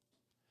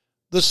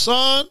 the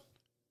Son,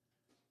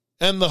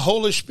 and the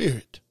Holy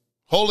Spirit.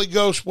 Holy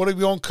Ghost, whatever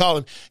you want to call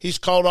him. He's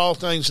called all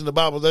things in the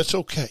Bible. That's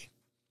okay.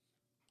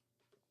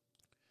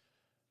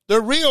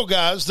 They're real,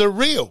 guys. They're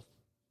real.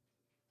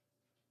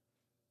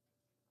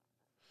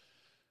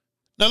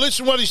 Now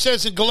listen to what he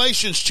says in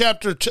Galatians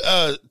chapter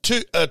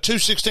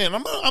 2:16.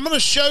 I'm going to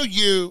show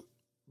you,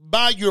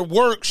 by your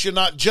works you're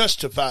not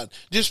justified.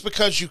 Just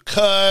because you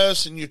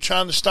cuss and you're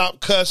trying to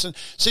stop cussing.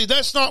 See,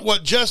 that's not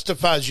what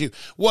justifies you.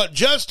 What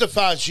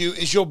justifies you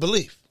is your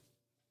belief.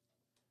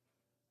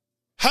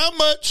 How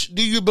much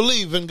do you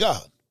believe in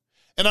God?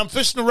 And I'm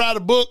fixing to write a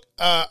book.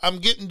 I'm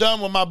getting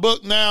done with my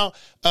book now.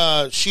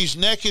 She's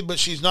naked, but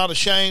she's not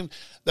ashamed.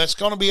 That's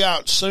going to be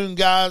out soon,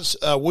 guys.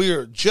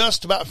 We're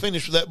just about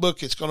finished with that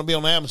book. It's going to be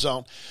on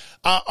Amazon.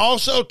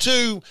 Also,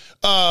 too,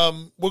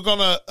 we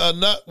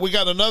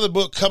got another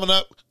book coming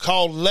up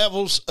called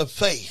Levels of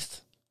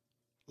Faith.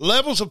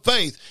 Levels of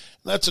Faith.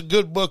 That's a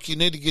good book. You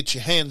need to get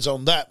your hands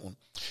on that one.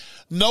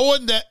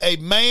 Knowing that a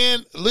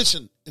man,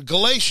 listen,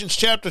 Galatians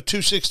chapter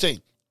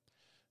 2:16.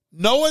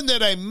 Knowing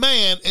that a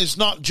man is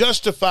not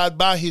justified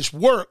by his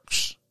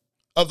works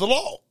of the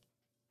law.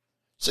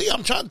 See,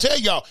 I'm trying to tell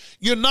y'all,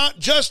 you're not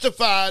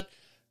justified.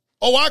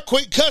 Oh, I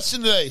quit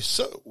cussing today.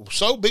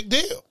 So big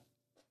deal.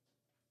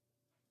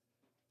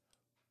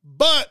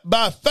 But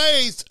by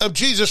faith of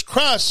Jesus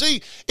Christ,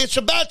 see, it's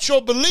about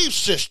your belief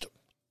system.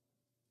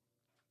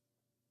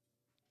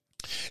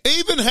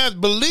 Even hath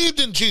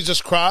believed in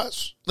Jesus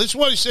Christ. Listen to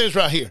what he says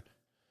right here.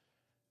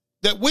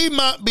 That we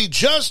might be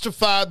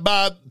justified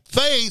by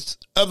faith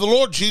of the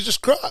Lord Jesus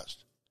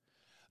Christ,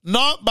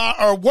 not by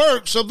our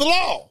works of the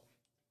law.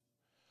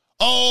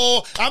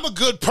 Oh, I'm a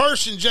good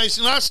person,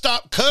 Jason. I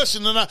stopped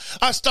cussing and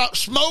I stopped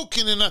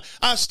smoking and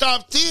I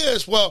stopped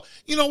this. Well,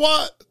 you know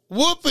what?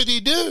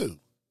 Whoopity-doo.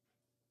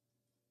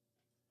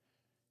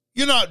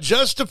 You're not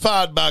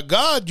justified by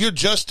God. You're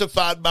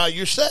justified by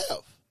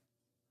yourself.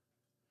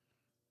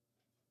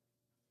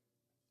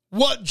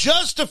 What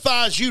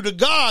justifies you to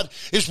God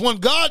is when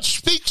God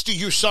speaks to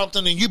you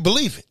something and you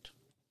believe it.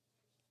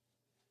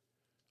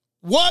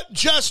 What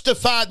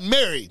justified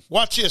Mary?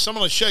 Watch this. I'm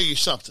going to show you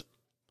something.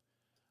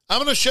 I'm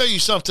going to show you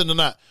something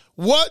tonight.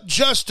 What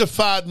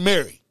justified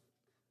Mary?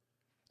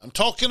 I'm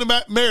talking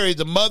about Mary,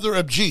 the mother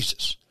of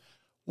Jesus.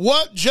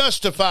 What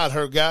justified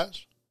her,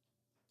 guys?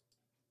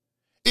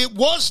 It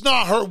was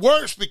not her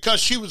works because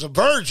she was a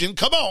virgin.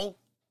 Come on.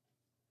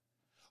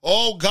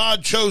 Oh,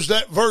 God chose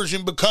that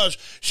virgin because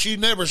she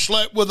never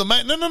slept with a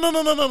man.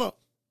 No.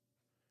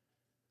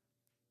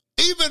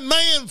 Even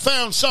man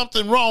found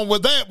something wrong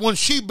with that when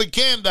she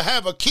began to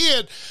have a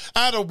kid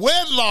out of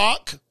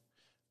wedlock.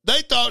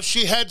 They thought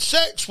she had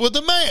sex with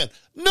a man.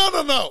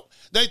 No.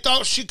 They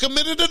thought she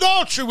committed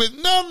adultery with.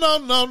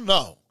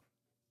 No.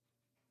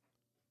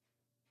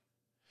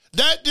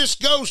 That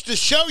just goes to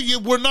show you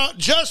we're not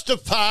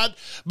justified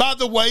by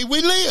the way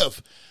we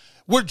live.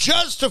 We're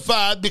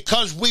justified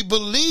because we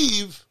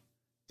believe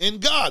in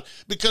God.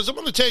 Because I'm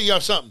going to tell you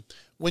something.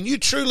 When you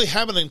truly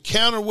have an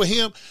encounter with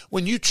him,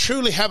 when you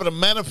truly have a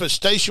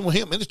manifestation with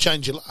him, it'll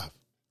change your life.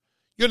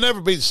 You'll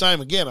never be the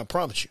same again, I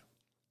promise you.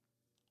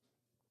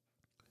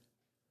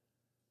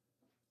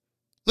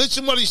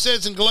 Listen what he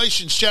says in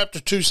Galatians chapter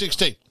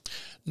 2:16.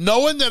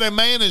 Knowing that a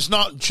man is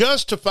not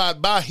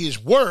justified by his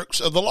works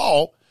of the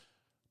law,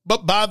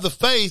 but by the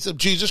faith of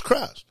Jesus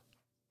Christ.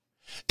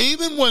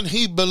 Even when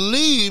he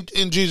believed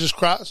in Jesus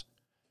Christ,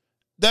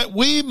 that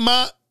we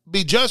might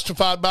be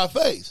justified by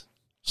faith.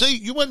 See,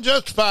 you weren't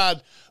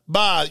justified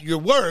by your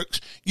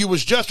works. You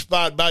was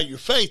justified by your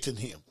faith in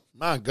him.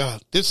 My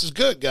God, this is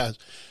good, guys.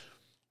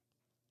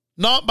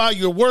 Not by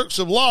your works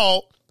of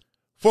law,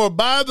 for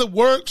by the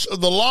works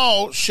of the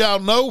law shall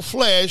no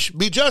flesh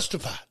be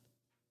justified.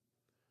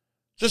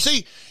 So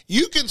see,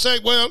 you can say,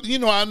 well,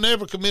 I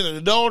never committed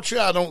adultery.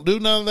 I don't do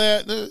none of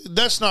that.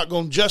 That's not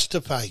going to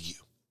justify you.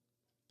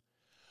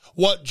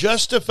 What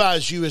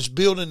justifies you is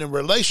building a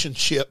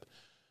relationship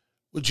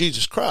with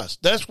Jesus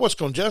Christ. That's what's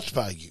going to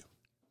justify you.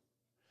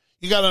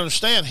 You got to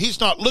understand, he's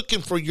not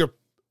looking for your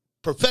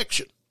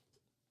perfection.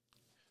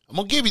 I'm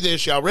going to give you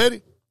this. Y'all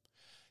ready?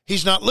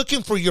 He's not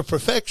looking for your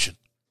perfection.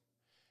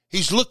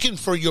 He's looking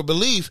for your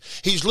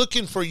belief. He's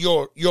looking for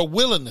your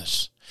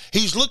willingness.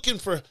 He's looking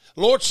for,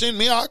 Lord, send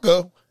me, I'll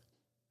go.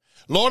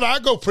 Lord, I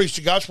go preach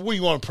the gospel. What do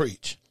you want to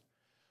preach?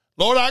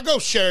 Lord, I go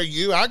share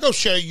you. I go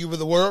share you with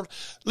the world.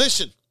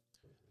 Listen,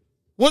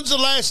 when's the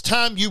last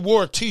time you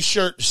wore a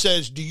T-shirt that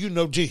says, do you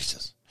know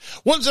Jesus?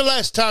 When's the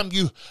last time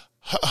you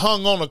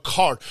hung on a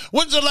card?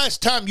 When's the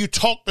last time you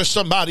talked to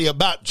somebody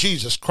about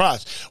Jesus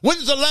Christ?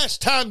 When's the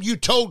last time you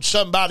told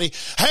somebody,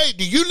 hey,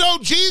 do you know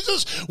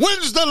Jesus?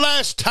 When's the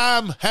last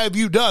time have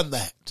you done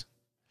that?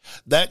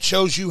 That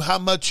shows you how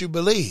much you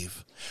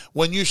believe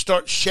when you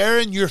start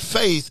sharing your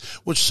faith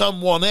with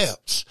someone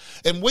else.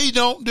 And we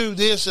don't do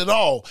this at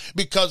all,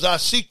 because I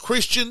see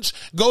Christians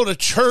go to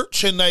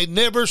church and they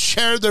never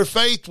share their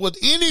faith with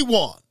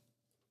anyone.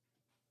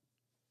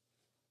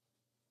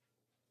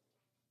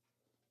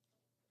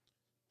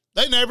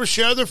 They never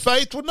share their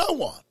faith with no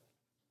one.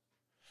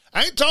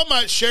 I ain't talking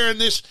about sharing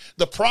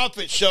the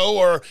prophet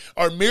show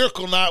or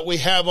miracle night we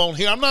have on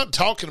here. I'm not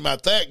talking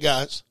about that,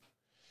 guys.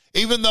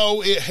 Even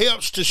though it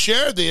helps to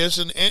share this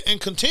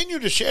and continue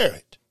to share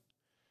it.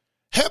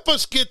 Help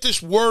us get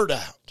this word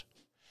out.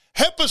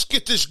 Help us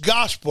get this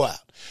gospel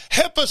out.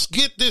 Help us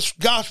get this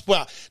gospel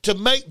out to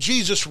make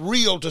Jesus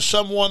real to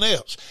someone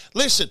else.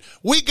 Listen,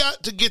 we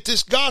got to get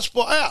this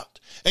gospel out.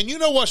 And you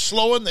know what's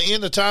slowing the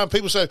end of time?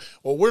 People say,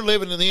 well, we're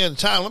living in the end of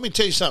time. Let me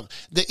tell you something.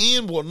 The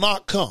end will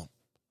not come.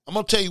 I'm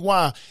going to tell you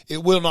why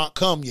it will not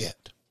come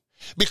yet.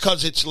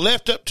 Because it's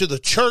left up to the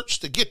church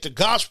to get the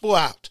gospel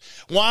out.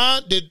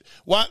 I'm going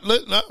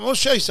to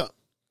show you something.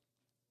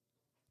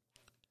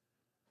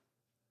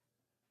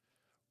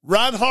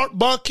 Reinhard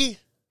Bonnke,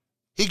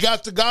 he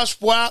got the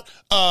gospel out.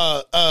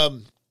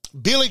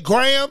 Billy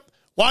Graham,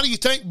 why do you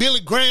think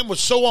Billy Graham was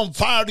so on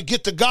fire to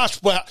get the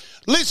gospel out?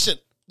 Listen,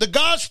 the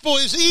gospel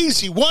is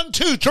easy. 1,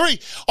 2, 3.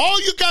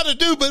 All you got to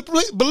do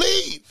is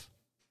believe.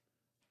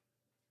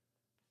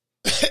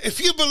 If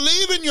you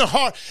believe in your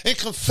heart and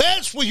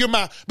confess with your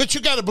mouth, but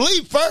you got to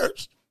believe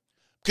first.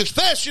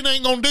 Confession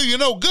ain't going to do you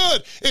no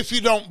good if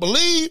you don't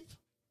believe.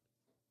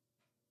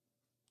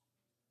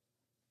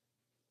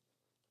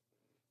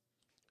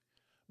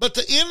 But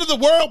the end of the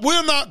world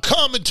will not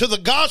come until the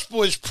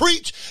gospel is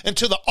preached and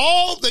to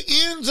all the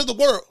ends of the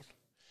world.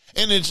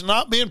 And it's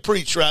not being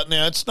preached right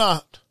now. It's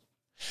not.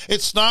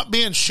 It's not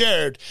being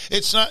shared.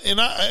 It's not. And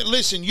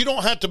listen, you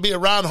don't have to be a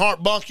Reinhard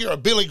Bonnke or a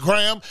Billy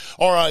Graham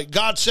or a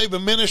God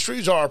Saving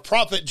Ministries or a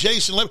prophet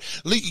Jason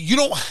Lee. You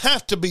don't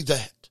have to be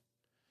that.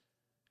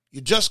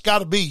 You just got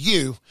to be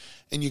you,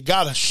 and you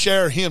got to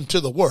share him to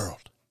the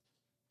world.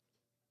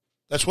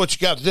 That's what you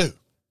got to do.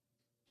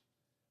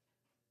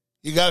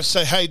 You got to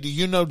say, hey, do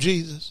you know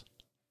Jesus?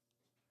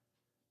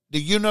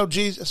 Do you know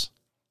Jesus?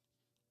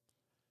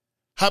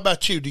 How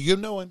about you? Do you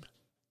know him?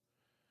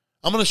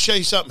 I'm going to show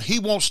you something. He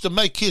wants to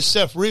make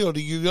himself real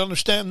to you. You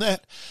understand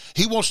that?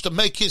 He wants to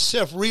make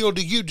himself real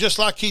to you just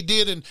like he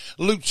did in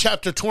Luke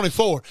chapter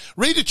 24.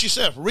 Read it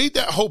yourself. Read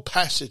that whole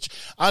passage.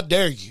 I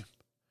dare you.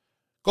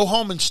 Go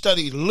home and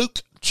study Luke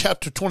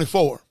chapter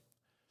 24,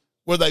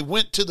 where they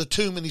went to the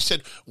tomb and he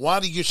said, why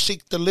do you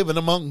seek the living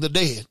among the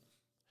dead?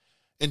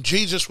 And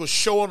Jesus was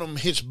showing them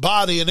his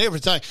body and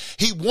everything.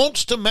 He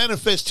wants to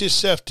manifest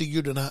himself to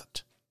you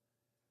tonight.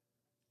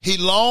 He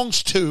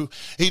longs to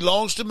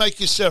make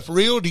himself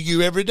real to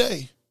you every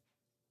day.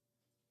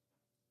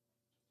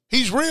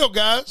 He's real,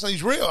 guys.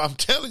 He's real. I'm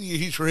telling you,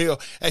 he's real.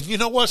 And you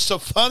know what's so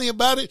funny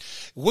about it?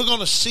 We're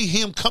going to see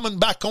him coming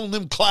back on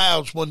them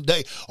clouds one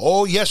day.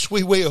 Oh, yes,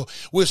 we will.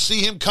 We'll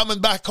see him coming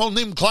back on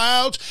them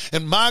clouds,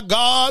 and my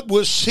God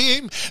will see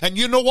him. And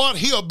you know what?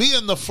 He'll be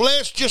in the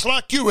flesh just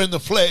like you're in the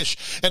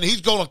flesh. And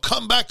he's going to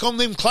come back on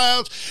them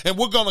clouds, and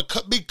we're going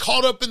to be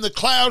caught up in the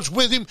clouds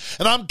with him.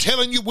 And I'm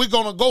telling you, we're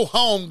going to go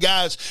home,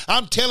 guys.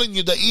 I'm telling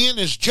you, the end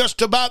is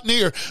just about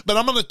near. But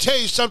I'm going to tell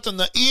you something.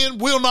 The end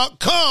will not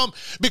come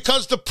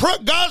because the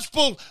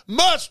gospel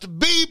must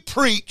be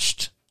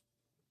preached.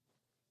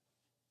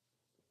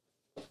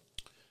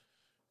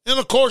 And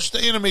of course, the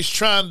enemy's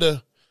trying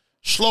to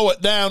slow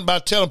it down by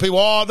telling people,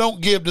 oh,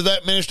 don't give to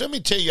that ministry. Let me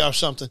tell y'all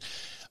something.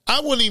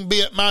 I wouldn't even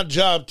be at my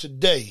job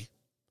today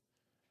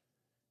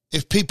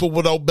if people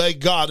would obey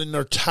God in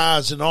their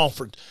tithes and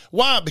offerings.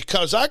 Why?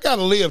 Because I got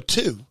to live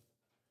too.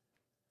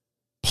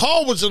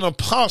 Paul was an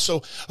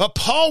apostle.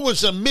 Paul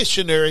was a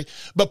missionary,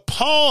 but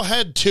Paul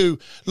had to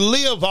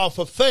live off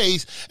of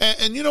faith.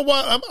 And you know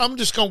what? I'm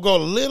just going to go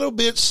a little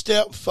bit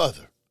step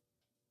further.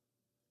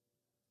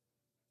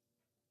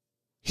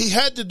 He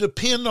had to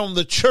depend on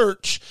the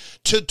church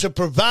to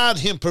provide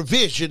him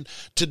provision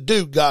to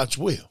do God's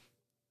will.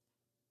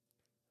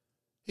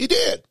 He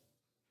did.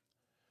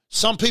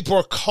 Some people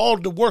are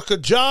called to work a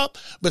job,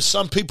 but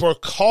some people are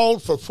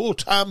called for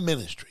full-time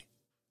ministry.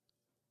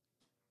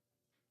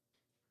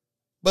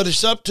 But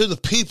it's up to the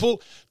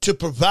people to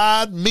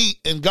provide meat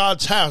in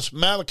God's house.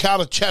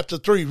 Malachi chapter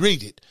 3,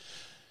 read it.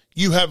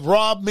 You have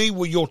robbed me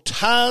with your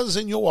tithes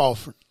and your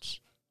offerings.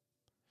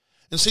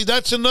 And see,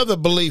 that's another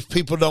belief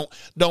people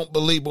don't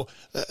believe.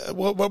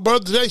 Well,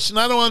 Brother Jason,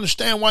 I don't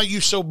understand why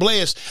you're so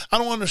blessed. I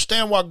don't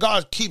understand why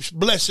God keeps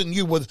blessing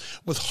you with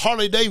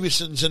Harley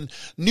Davidsons and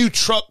new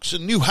trucks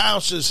and new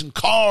houses and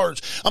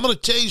cars. I'm going to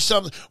tell you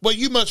something. Well,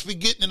 you must be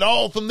getting it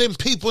all from them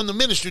people in the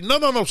ministry.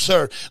 No,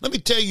 sir. Let me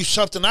tell you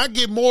something. I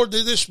give more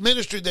to this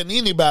ministry than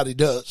anybody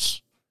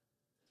does.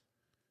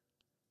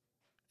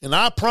 And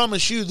I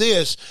promise you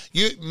this,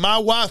 my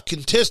wife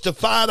can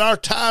testify our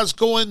tithes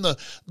go in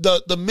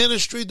the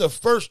ministry the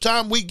first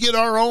time we get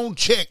our own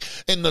check,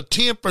 and the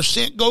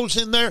 10%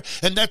 goes in there,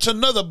 and that's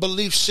another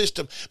belief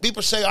system.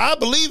 People say, I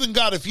believe in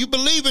God. If you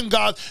believe in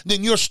God,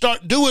 then you'll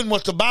start doing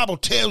what the Bible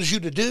tells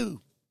you to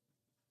do.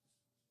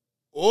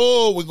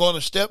 Oh, we're going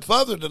a step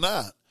further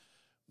tonight.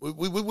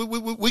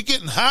 We're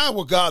getting high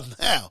with God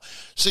now.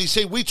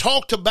 See, we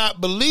talked about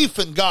belief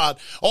in God.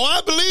 Oh, I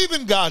believe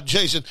in God,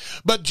 Jason.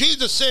 But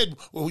Jesus said,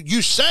 well,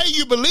 you say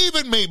you believe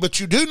in me, but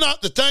you do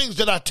not the things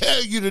that I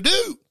tell you to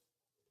do.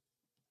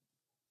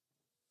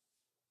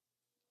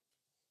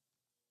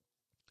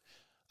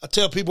 I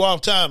tell people all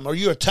the time, are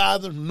you a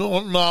tither?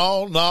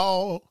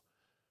 No.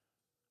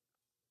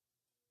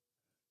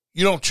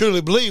 You don't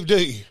truly believe, do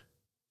you?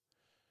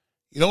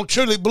 You don't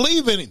truly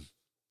believe in him.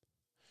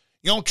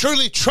 You don't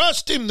truly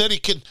trust him that he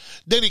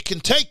can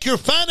take your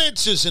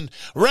finances and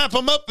wrap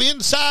them up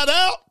inside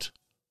out.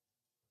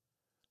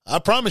 I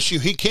promise you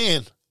he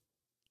can.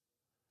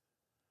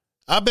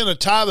 I've been a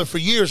tither for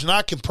years, and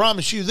I can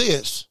promise you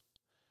this.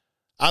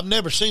 I've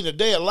never seen a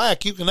day of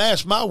lack. You can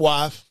ask my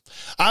wife.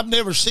 I've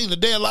never seen a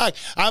day of lack.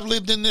 I've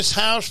lived in this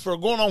house for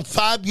going on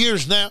 5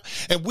 years now,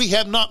 and we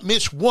have not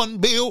missed one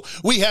bill.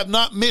 We've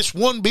not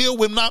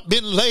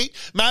been late.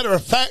 Matter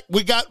of fact,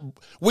 we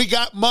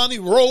got money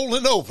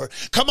rolling over.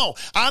 Come on.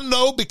 I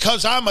know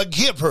because I'm a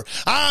giver.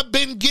 I've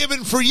been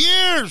giving for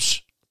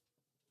years.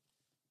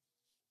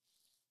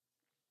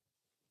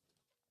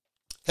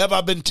 Have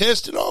I been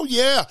tested? Oh,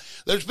 yeah.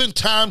 There's been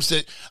times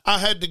that I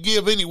had to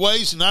give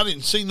anyways, and I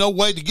didn't see no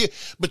way to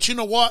give. But you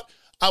know what?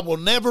 I will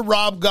never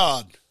rob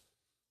God.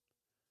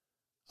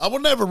 I will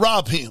never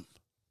rob him.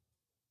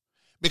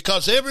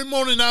 Because every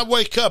morning I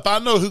wake up, I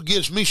know who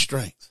gives me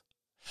strength.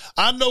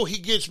 I know he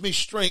gives me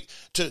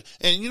strength to,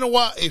 and you know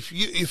what?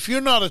 If you're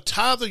not a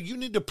tither, you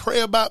need to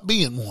pray about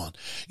being one.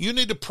 You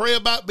need to pray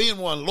about being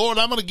one. Lord,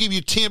 I'm going to give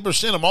you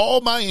 10% of all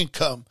my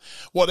income.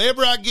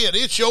 Whatever I get,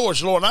 it's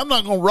yours, Lord. I'm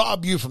not going to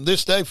rob you from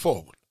this day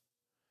forward.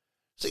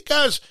 See,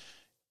 guys,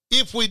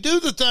 if we do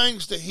the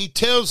things that he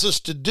tells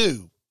us to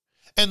do,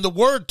 and the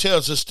word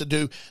tells us to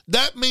do,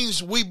 that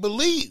means we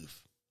believe.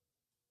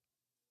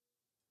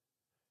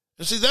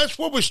 And see, that's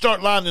where we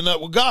start lining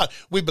up with God.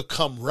 We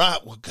become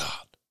right with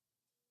God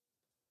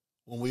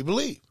when we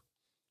believe.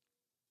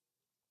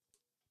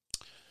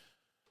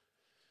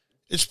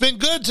 It's been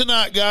good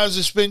tonight, guys.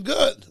 It's been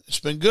good. It's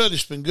been good.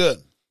 It's been good.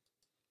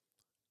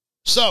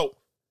 So,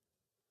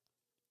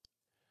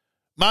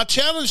 my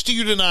challenge to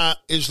you tonight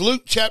is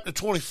Luke chapter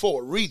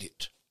 24. Read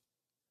it.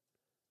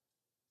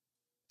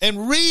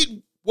 And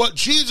read what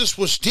Jesus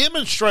was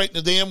demonstrating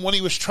to them when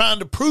he was trying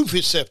to prove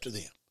himself to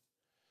them.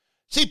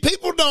 See,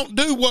 people don't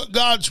do what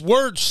God's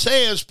word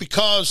says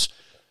because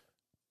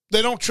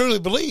they don't truly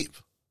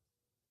believe.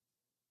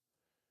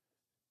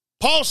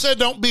 Paul said,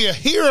 don't be a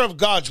hearer of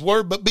God's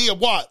word, but be a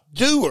what?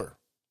 Doer.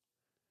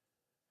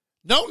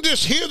 Don't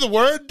just hear the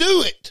word,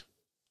 do it.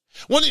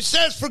 When it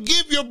says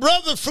forgive your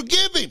brother,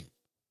 forgive him.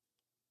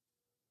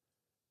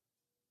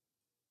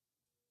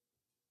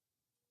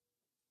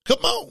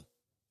 Come on.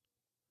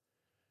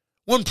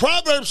 When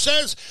Proverbs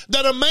says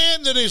that a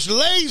man that is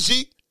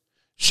lazy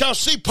shall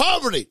see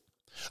poverty.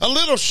 A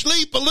little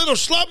sleep, a little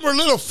slumber, a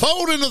little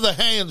folding of the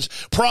hands,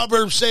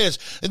 Proverbs says.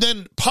 And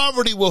then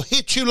poverty will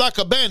hit you like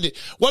a bandit.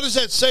 What is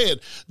that saying?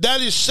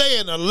 That is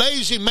saying a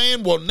lazy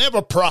man will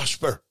never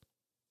prosper.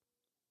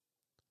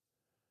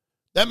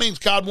 That means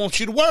God wants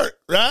you to work,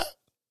 right?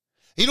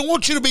 He don't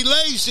want you to be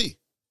lazy.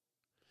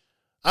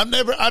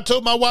 I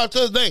told my wife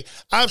the other day,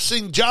 I've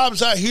seen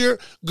jobs out here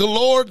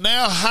galore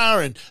now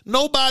hiring.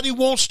 Nobody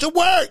wants to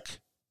work.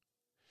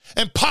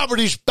 And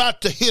poverty's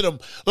about to hit them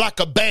like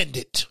a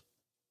bandit.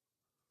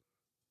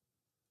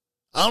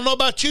 I don't know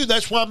about you.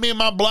 That's why me and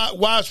my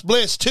wife's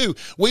blessed too.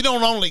 We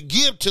don't only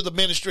give to the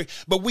ministry,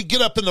 but we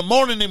get up in the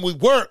morning and we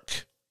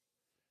work.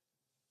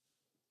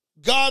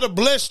 God will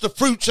bless the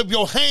fruits of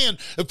your hand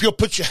if you'll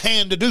put your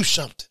hand to do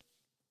something.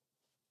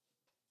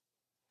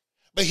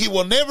 But he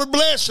will never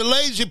bless a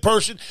lazy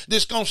person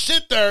that's going to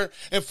sit there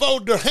and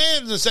fold their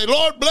hands and say,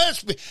 Lord,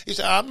 bless me. He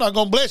said, I'm not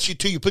going to bless you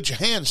till you put your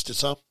hands to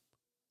something.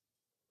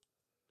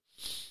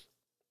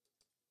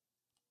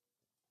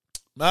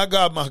 My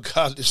God,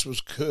 this was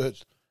good.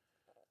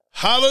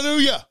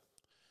 Hallelujah.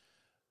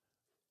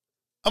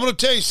 I'm going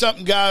to tell you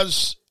something,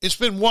 guys. It's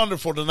been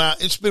wonderful tonight.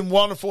 It's been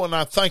wonderful, and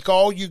I thank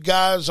all you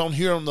guys on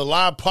here on the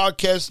live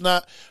podcast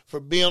tonight for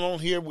being on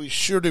here. We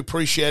sure do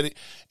appreciate it.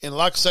 And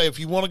like I say, if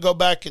you want to go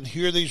back and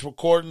hear these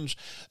recordings,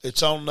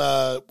 it's on,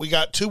 we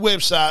got two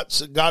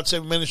websites,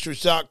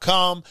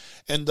 GodSavingMinistries.com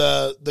and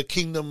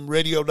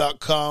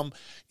thekingdomradio.com.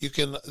 You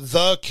can,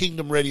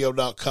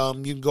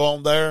 thekingdomradio.com. You can go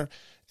on there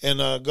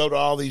and go to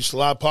all these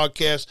live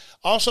podcasts.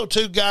 Also,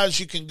 too, guys,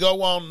 you can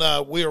go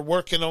on, we are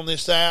working on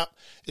this app.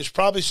 It's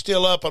probably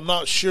still up. I'm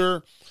not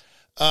sure.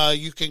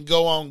 You can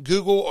go on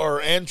Google or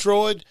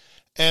Android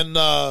and,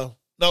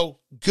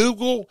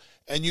 Google,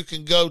 and you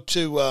can go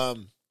to,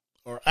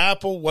 or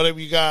Apple,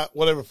 whatever you got,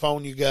 whatever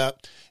phone you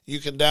got. You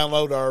can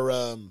download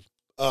our,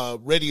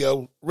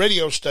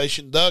 radio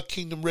station, The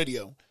Kingdom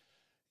Radio.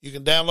 You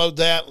can download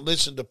that and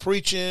listen to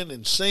preaching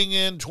and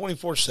singing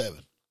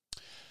 24/7.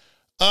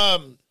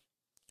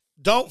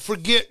 Don't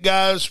forget,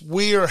 guys,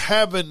 we are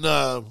having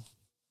a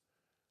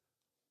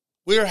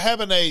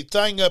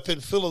thing up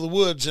in Phil of the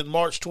Woods in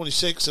March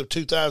 26th of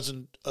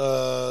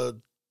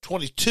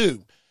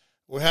 2022.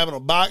 We're having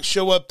a bike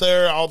show up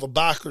there. All the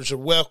bikers are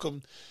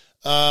welcome.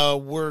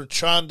 We're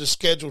trying to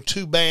schedule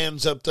 2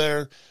 bands up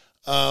there.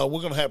 We're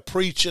going to have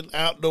preaching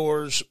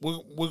outdoors.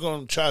 We're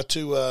going to try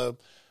to,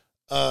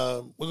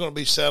 we're going to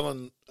be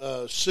selling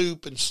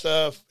soup and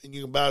stuff, and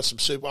you can buy some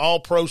soup. All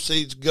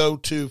proceeds go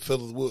to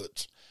Phil of the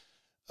Woods.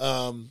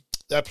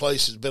 That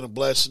place has been a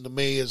blessing to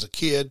me as a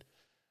kid.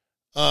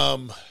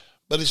 But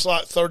it's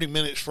like 30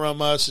 minutes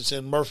from us. It's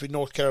in Murphy,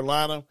 North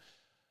Carolina.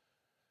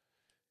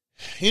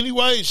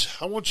 Anyways,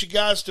 I want you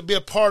guys to be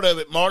a part of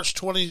it. March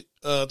 20,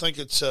 I think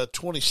it's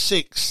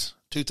 26,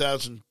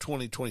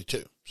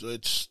 2022. So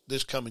it's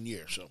this coming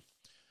year. So,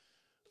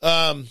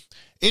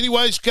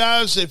 anyways,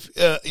 guys, if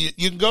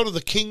you can go to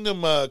the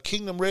Kingdom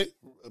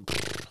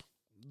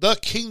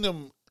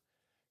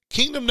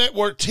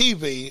Network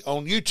TV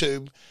on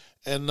YouTube.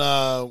 And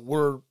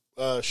we're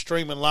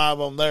streaming live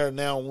on there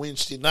now on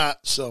Wednesday night.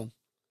 So,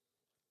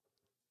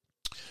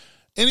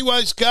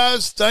 anyways,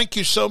 guys, thank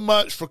you so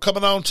much for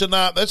coming on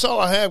tonight. That's all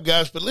I have,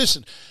 guys. But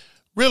listen,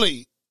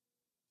 really,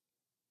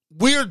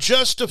 we're not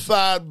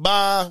justified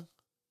by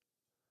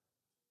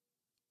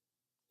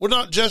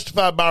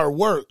our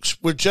works.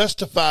 We're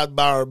justified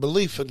by our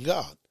belief in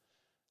God.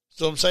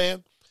 See what I'm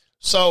saying?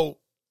 So,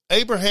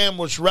 Abraham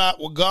was right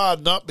with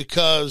God, not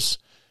because,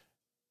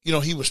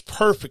 he was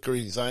perfect or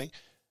anything.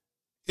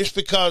 It's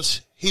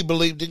because he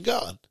believed in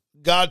God.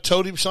 God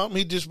told him something,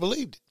 he just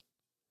believed it.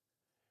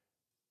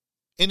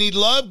 And he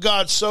loved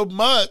God so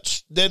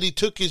much that he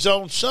took his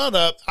own son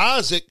up,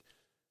 Isaac,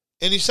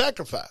 and he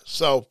sacrificed.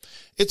 So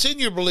it's in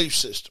your belief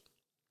system.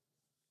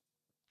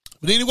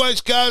 But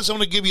anyways, guys, I'm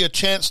going to give you a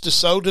chance to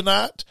sow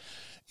tonight.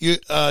 You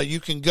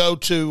can go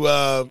to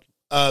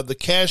the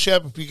Cash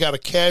App. If you got a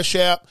Cash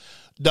App,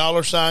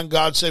 $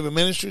 God Saving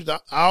Ministries. I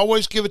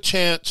always give a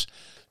chance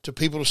to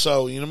people to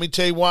sow. Let me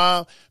tell you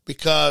why.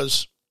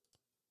 Because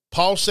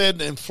Paul said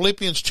in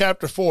Philippians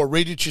chapter 4,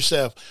 read it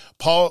yourself.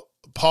 Paul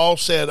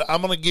said,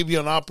 I'm going to give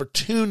you an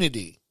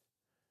opportunity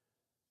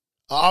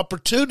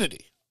to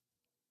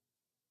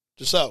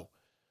sow.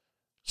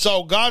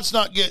 So God's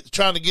not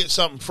trying to get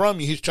something from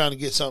you. He's trying to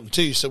get something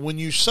to you. So when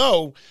you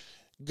sow,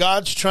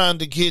 God's trying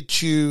to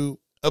get you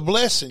a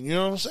blessing. You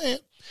know what I'm saying?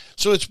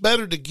 So it's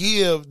better to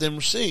give than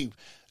receive.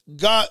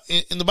 God,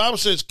 and the Bible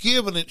says,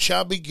 give and it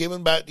shall be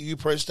given back to you,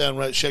 pressed down,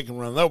 right, shaken,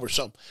 running over.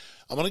 So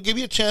I'm going to give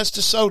you a chance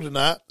to sow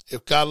tonight.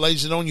 If God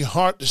lays it on your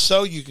heart to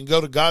sow, you can go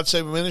to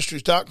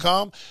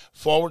GodSavingMinistries.com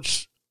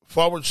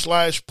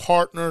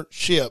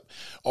 /partnership.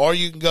 Or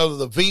you can go to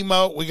the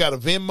Venmo. We got a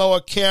Venmo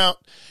account.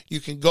 You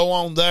can go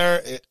on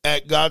there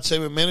at God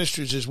Saving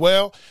Ministries as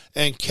well.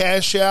 And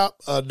cash out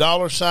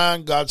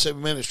 $ God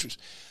Saving Ministries.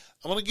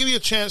 I'm going to give you a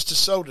chance to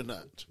sow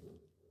tonight.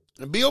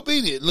 And be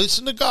obedient.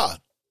 Listen to God.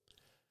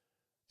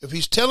 If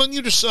he's telling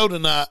you to sow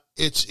tonight,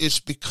 it's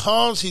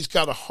because he's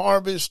got a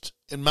harvest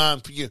in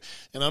mind for you.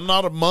 And I'm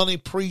not a money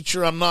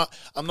preacher. I'm not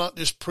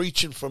just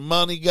preaching for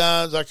money,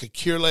 guys. I could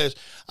care less.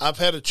 I've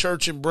had a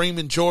church in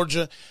Bremen,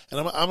 Georgia, and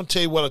I'm going to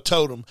tell you what I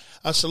told them.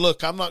 I said,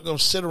 look, I'm not going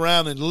to sit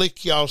around and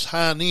lick y'all's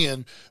hind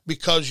end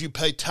because you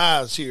pay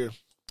tithes here.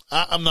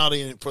 I'm not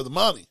in it for the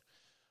money.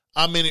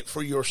 I'm in it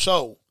for your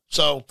soul.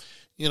 So,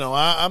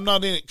 I'm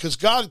not in it because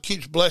God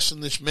keeps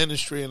blessing this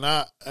ministry,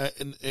 and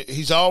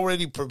he's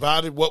already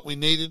provided what we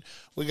needed.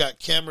 We got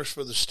cameras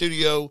for the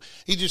studio.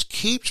 He just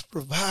keeps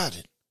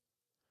providing.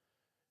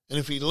 And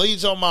if he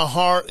leads on my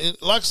heart, and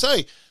like I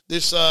say,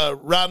 this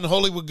Riding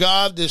Holy with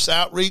God, this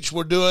outreach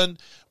we're doing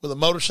with the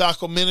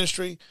motorcycle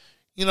ministry,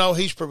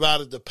 he's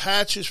provided the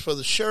patches for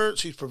the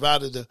shirts. He's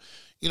provided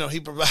he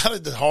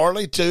provided the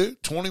Harley too,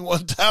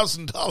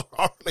 $21,000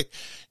 Harley.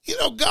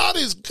 God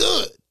is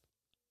good.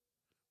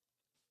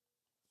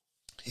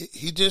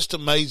 He just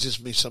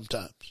amazes me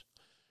sometimes.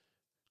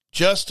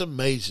 Just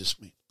amazes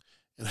me.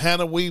 And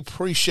Hannah, we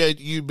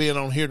appreciate you being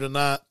on here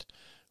tonight.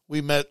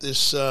 We met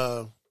this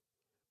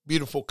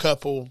beautiful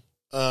couple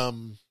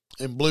in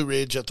Blue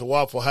Ridge at the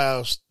Waffle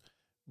House.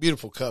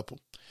 Beautiful couple.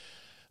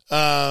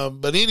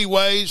 But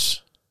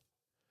anyways,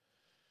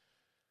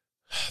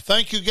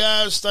 thank you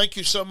guys. Thank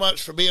you so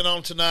much for being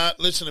on tonight.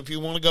 Listen, if you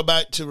want to go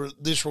back to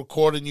this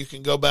recording, you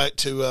can go back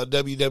to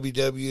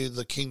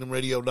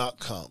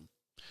www.thekingdomradio.com.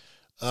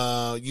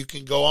 You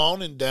can go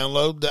on and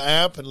download the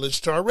app and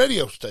listen to our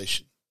radio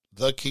station,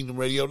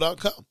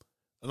 thekingdomradio.com.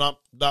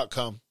 Not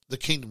 .com, the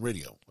Kingdom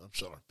Radio. I'm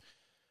sorry.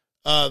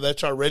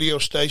 That's our radio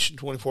station,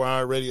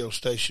 24-hour radio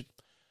station.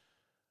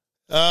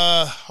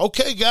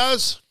 Okay,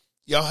 guys.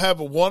 Y'all have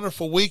a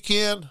wonderful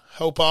weekend.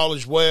 Hope all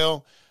is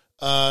well.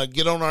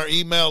 Get on our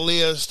email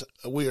list.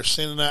 We are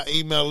sending out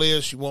email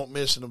lists. You won't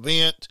miss an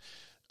event.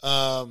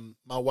 My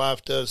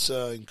wife does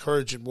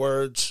encouraging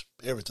words,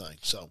 everything.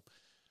 So,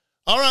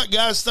 all right,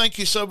 guys, thank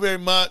you so very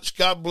much.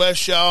 God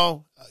bless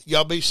y'all.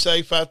 Y'all be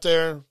safe out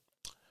there,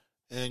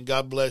 and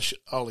God bless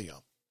all of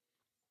y'all.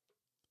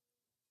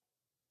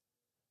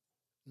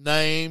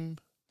 Name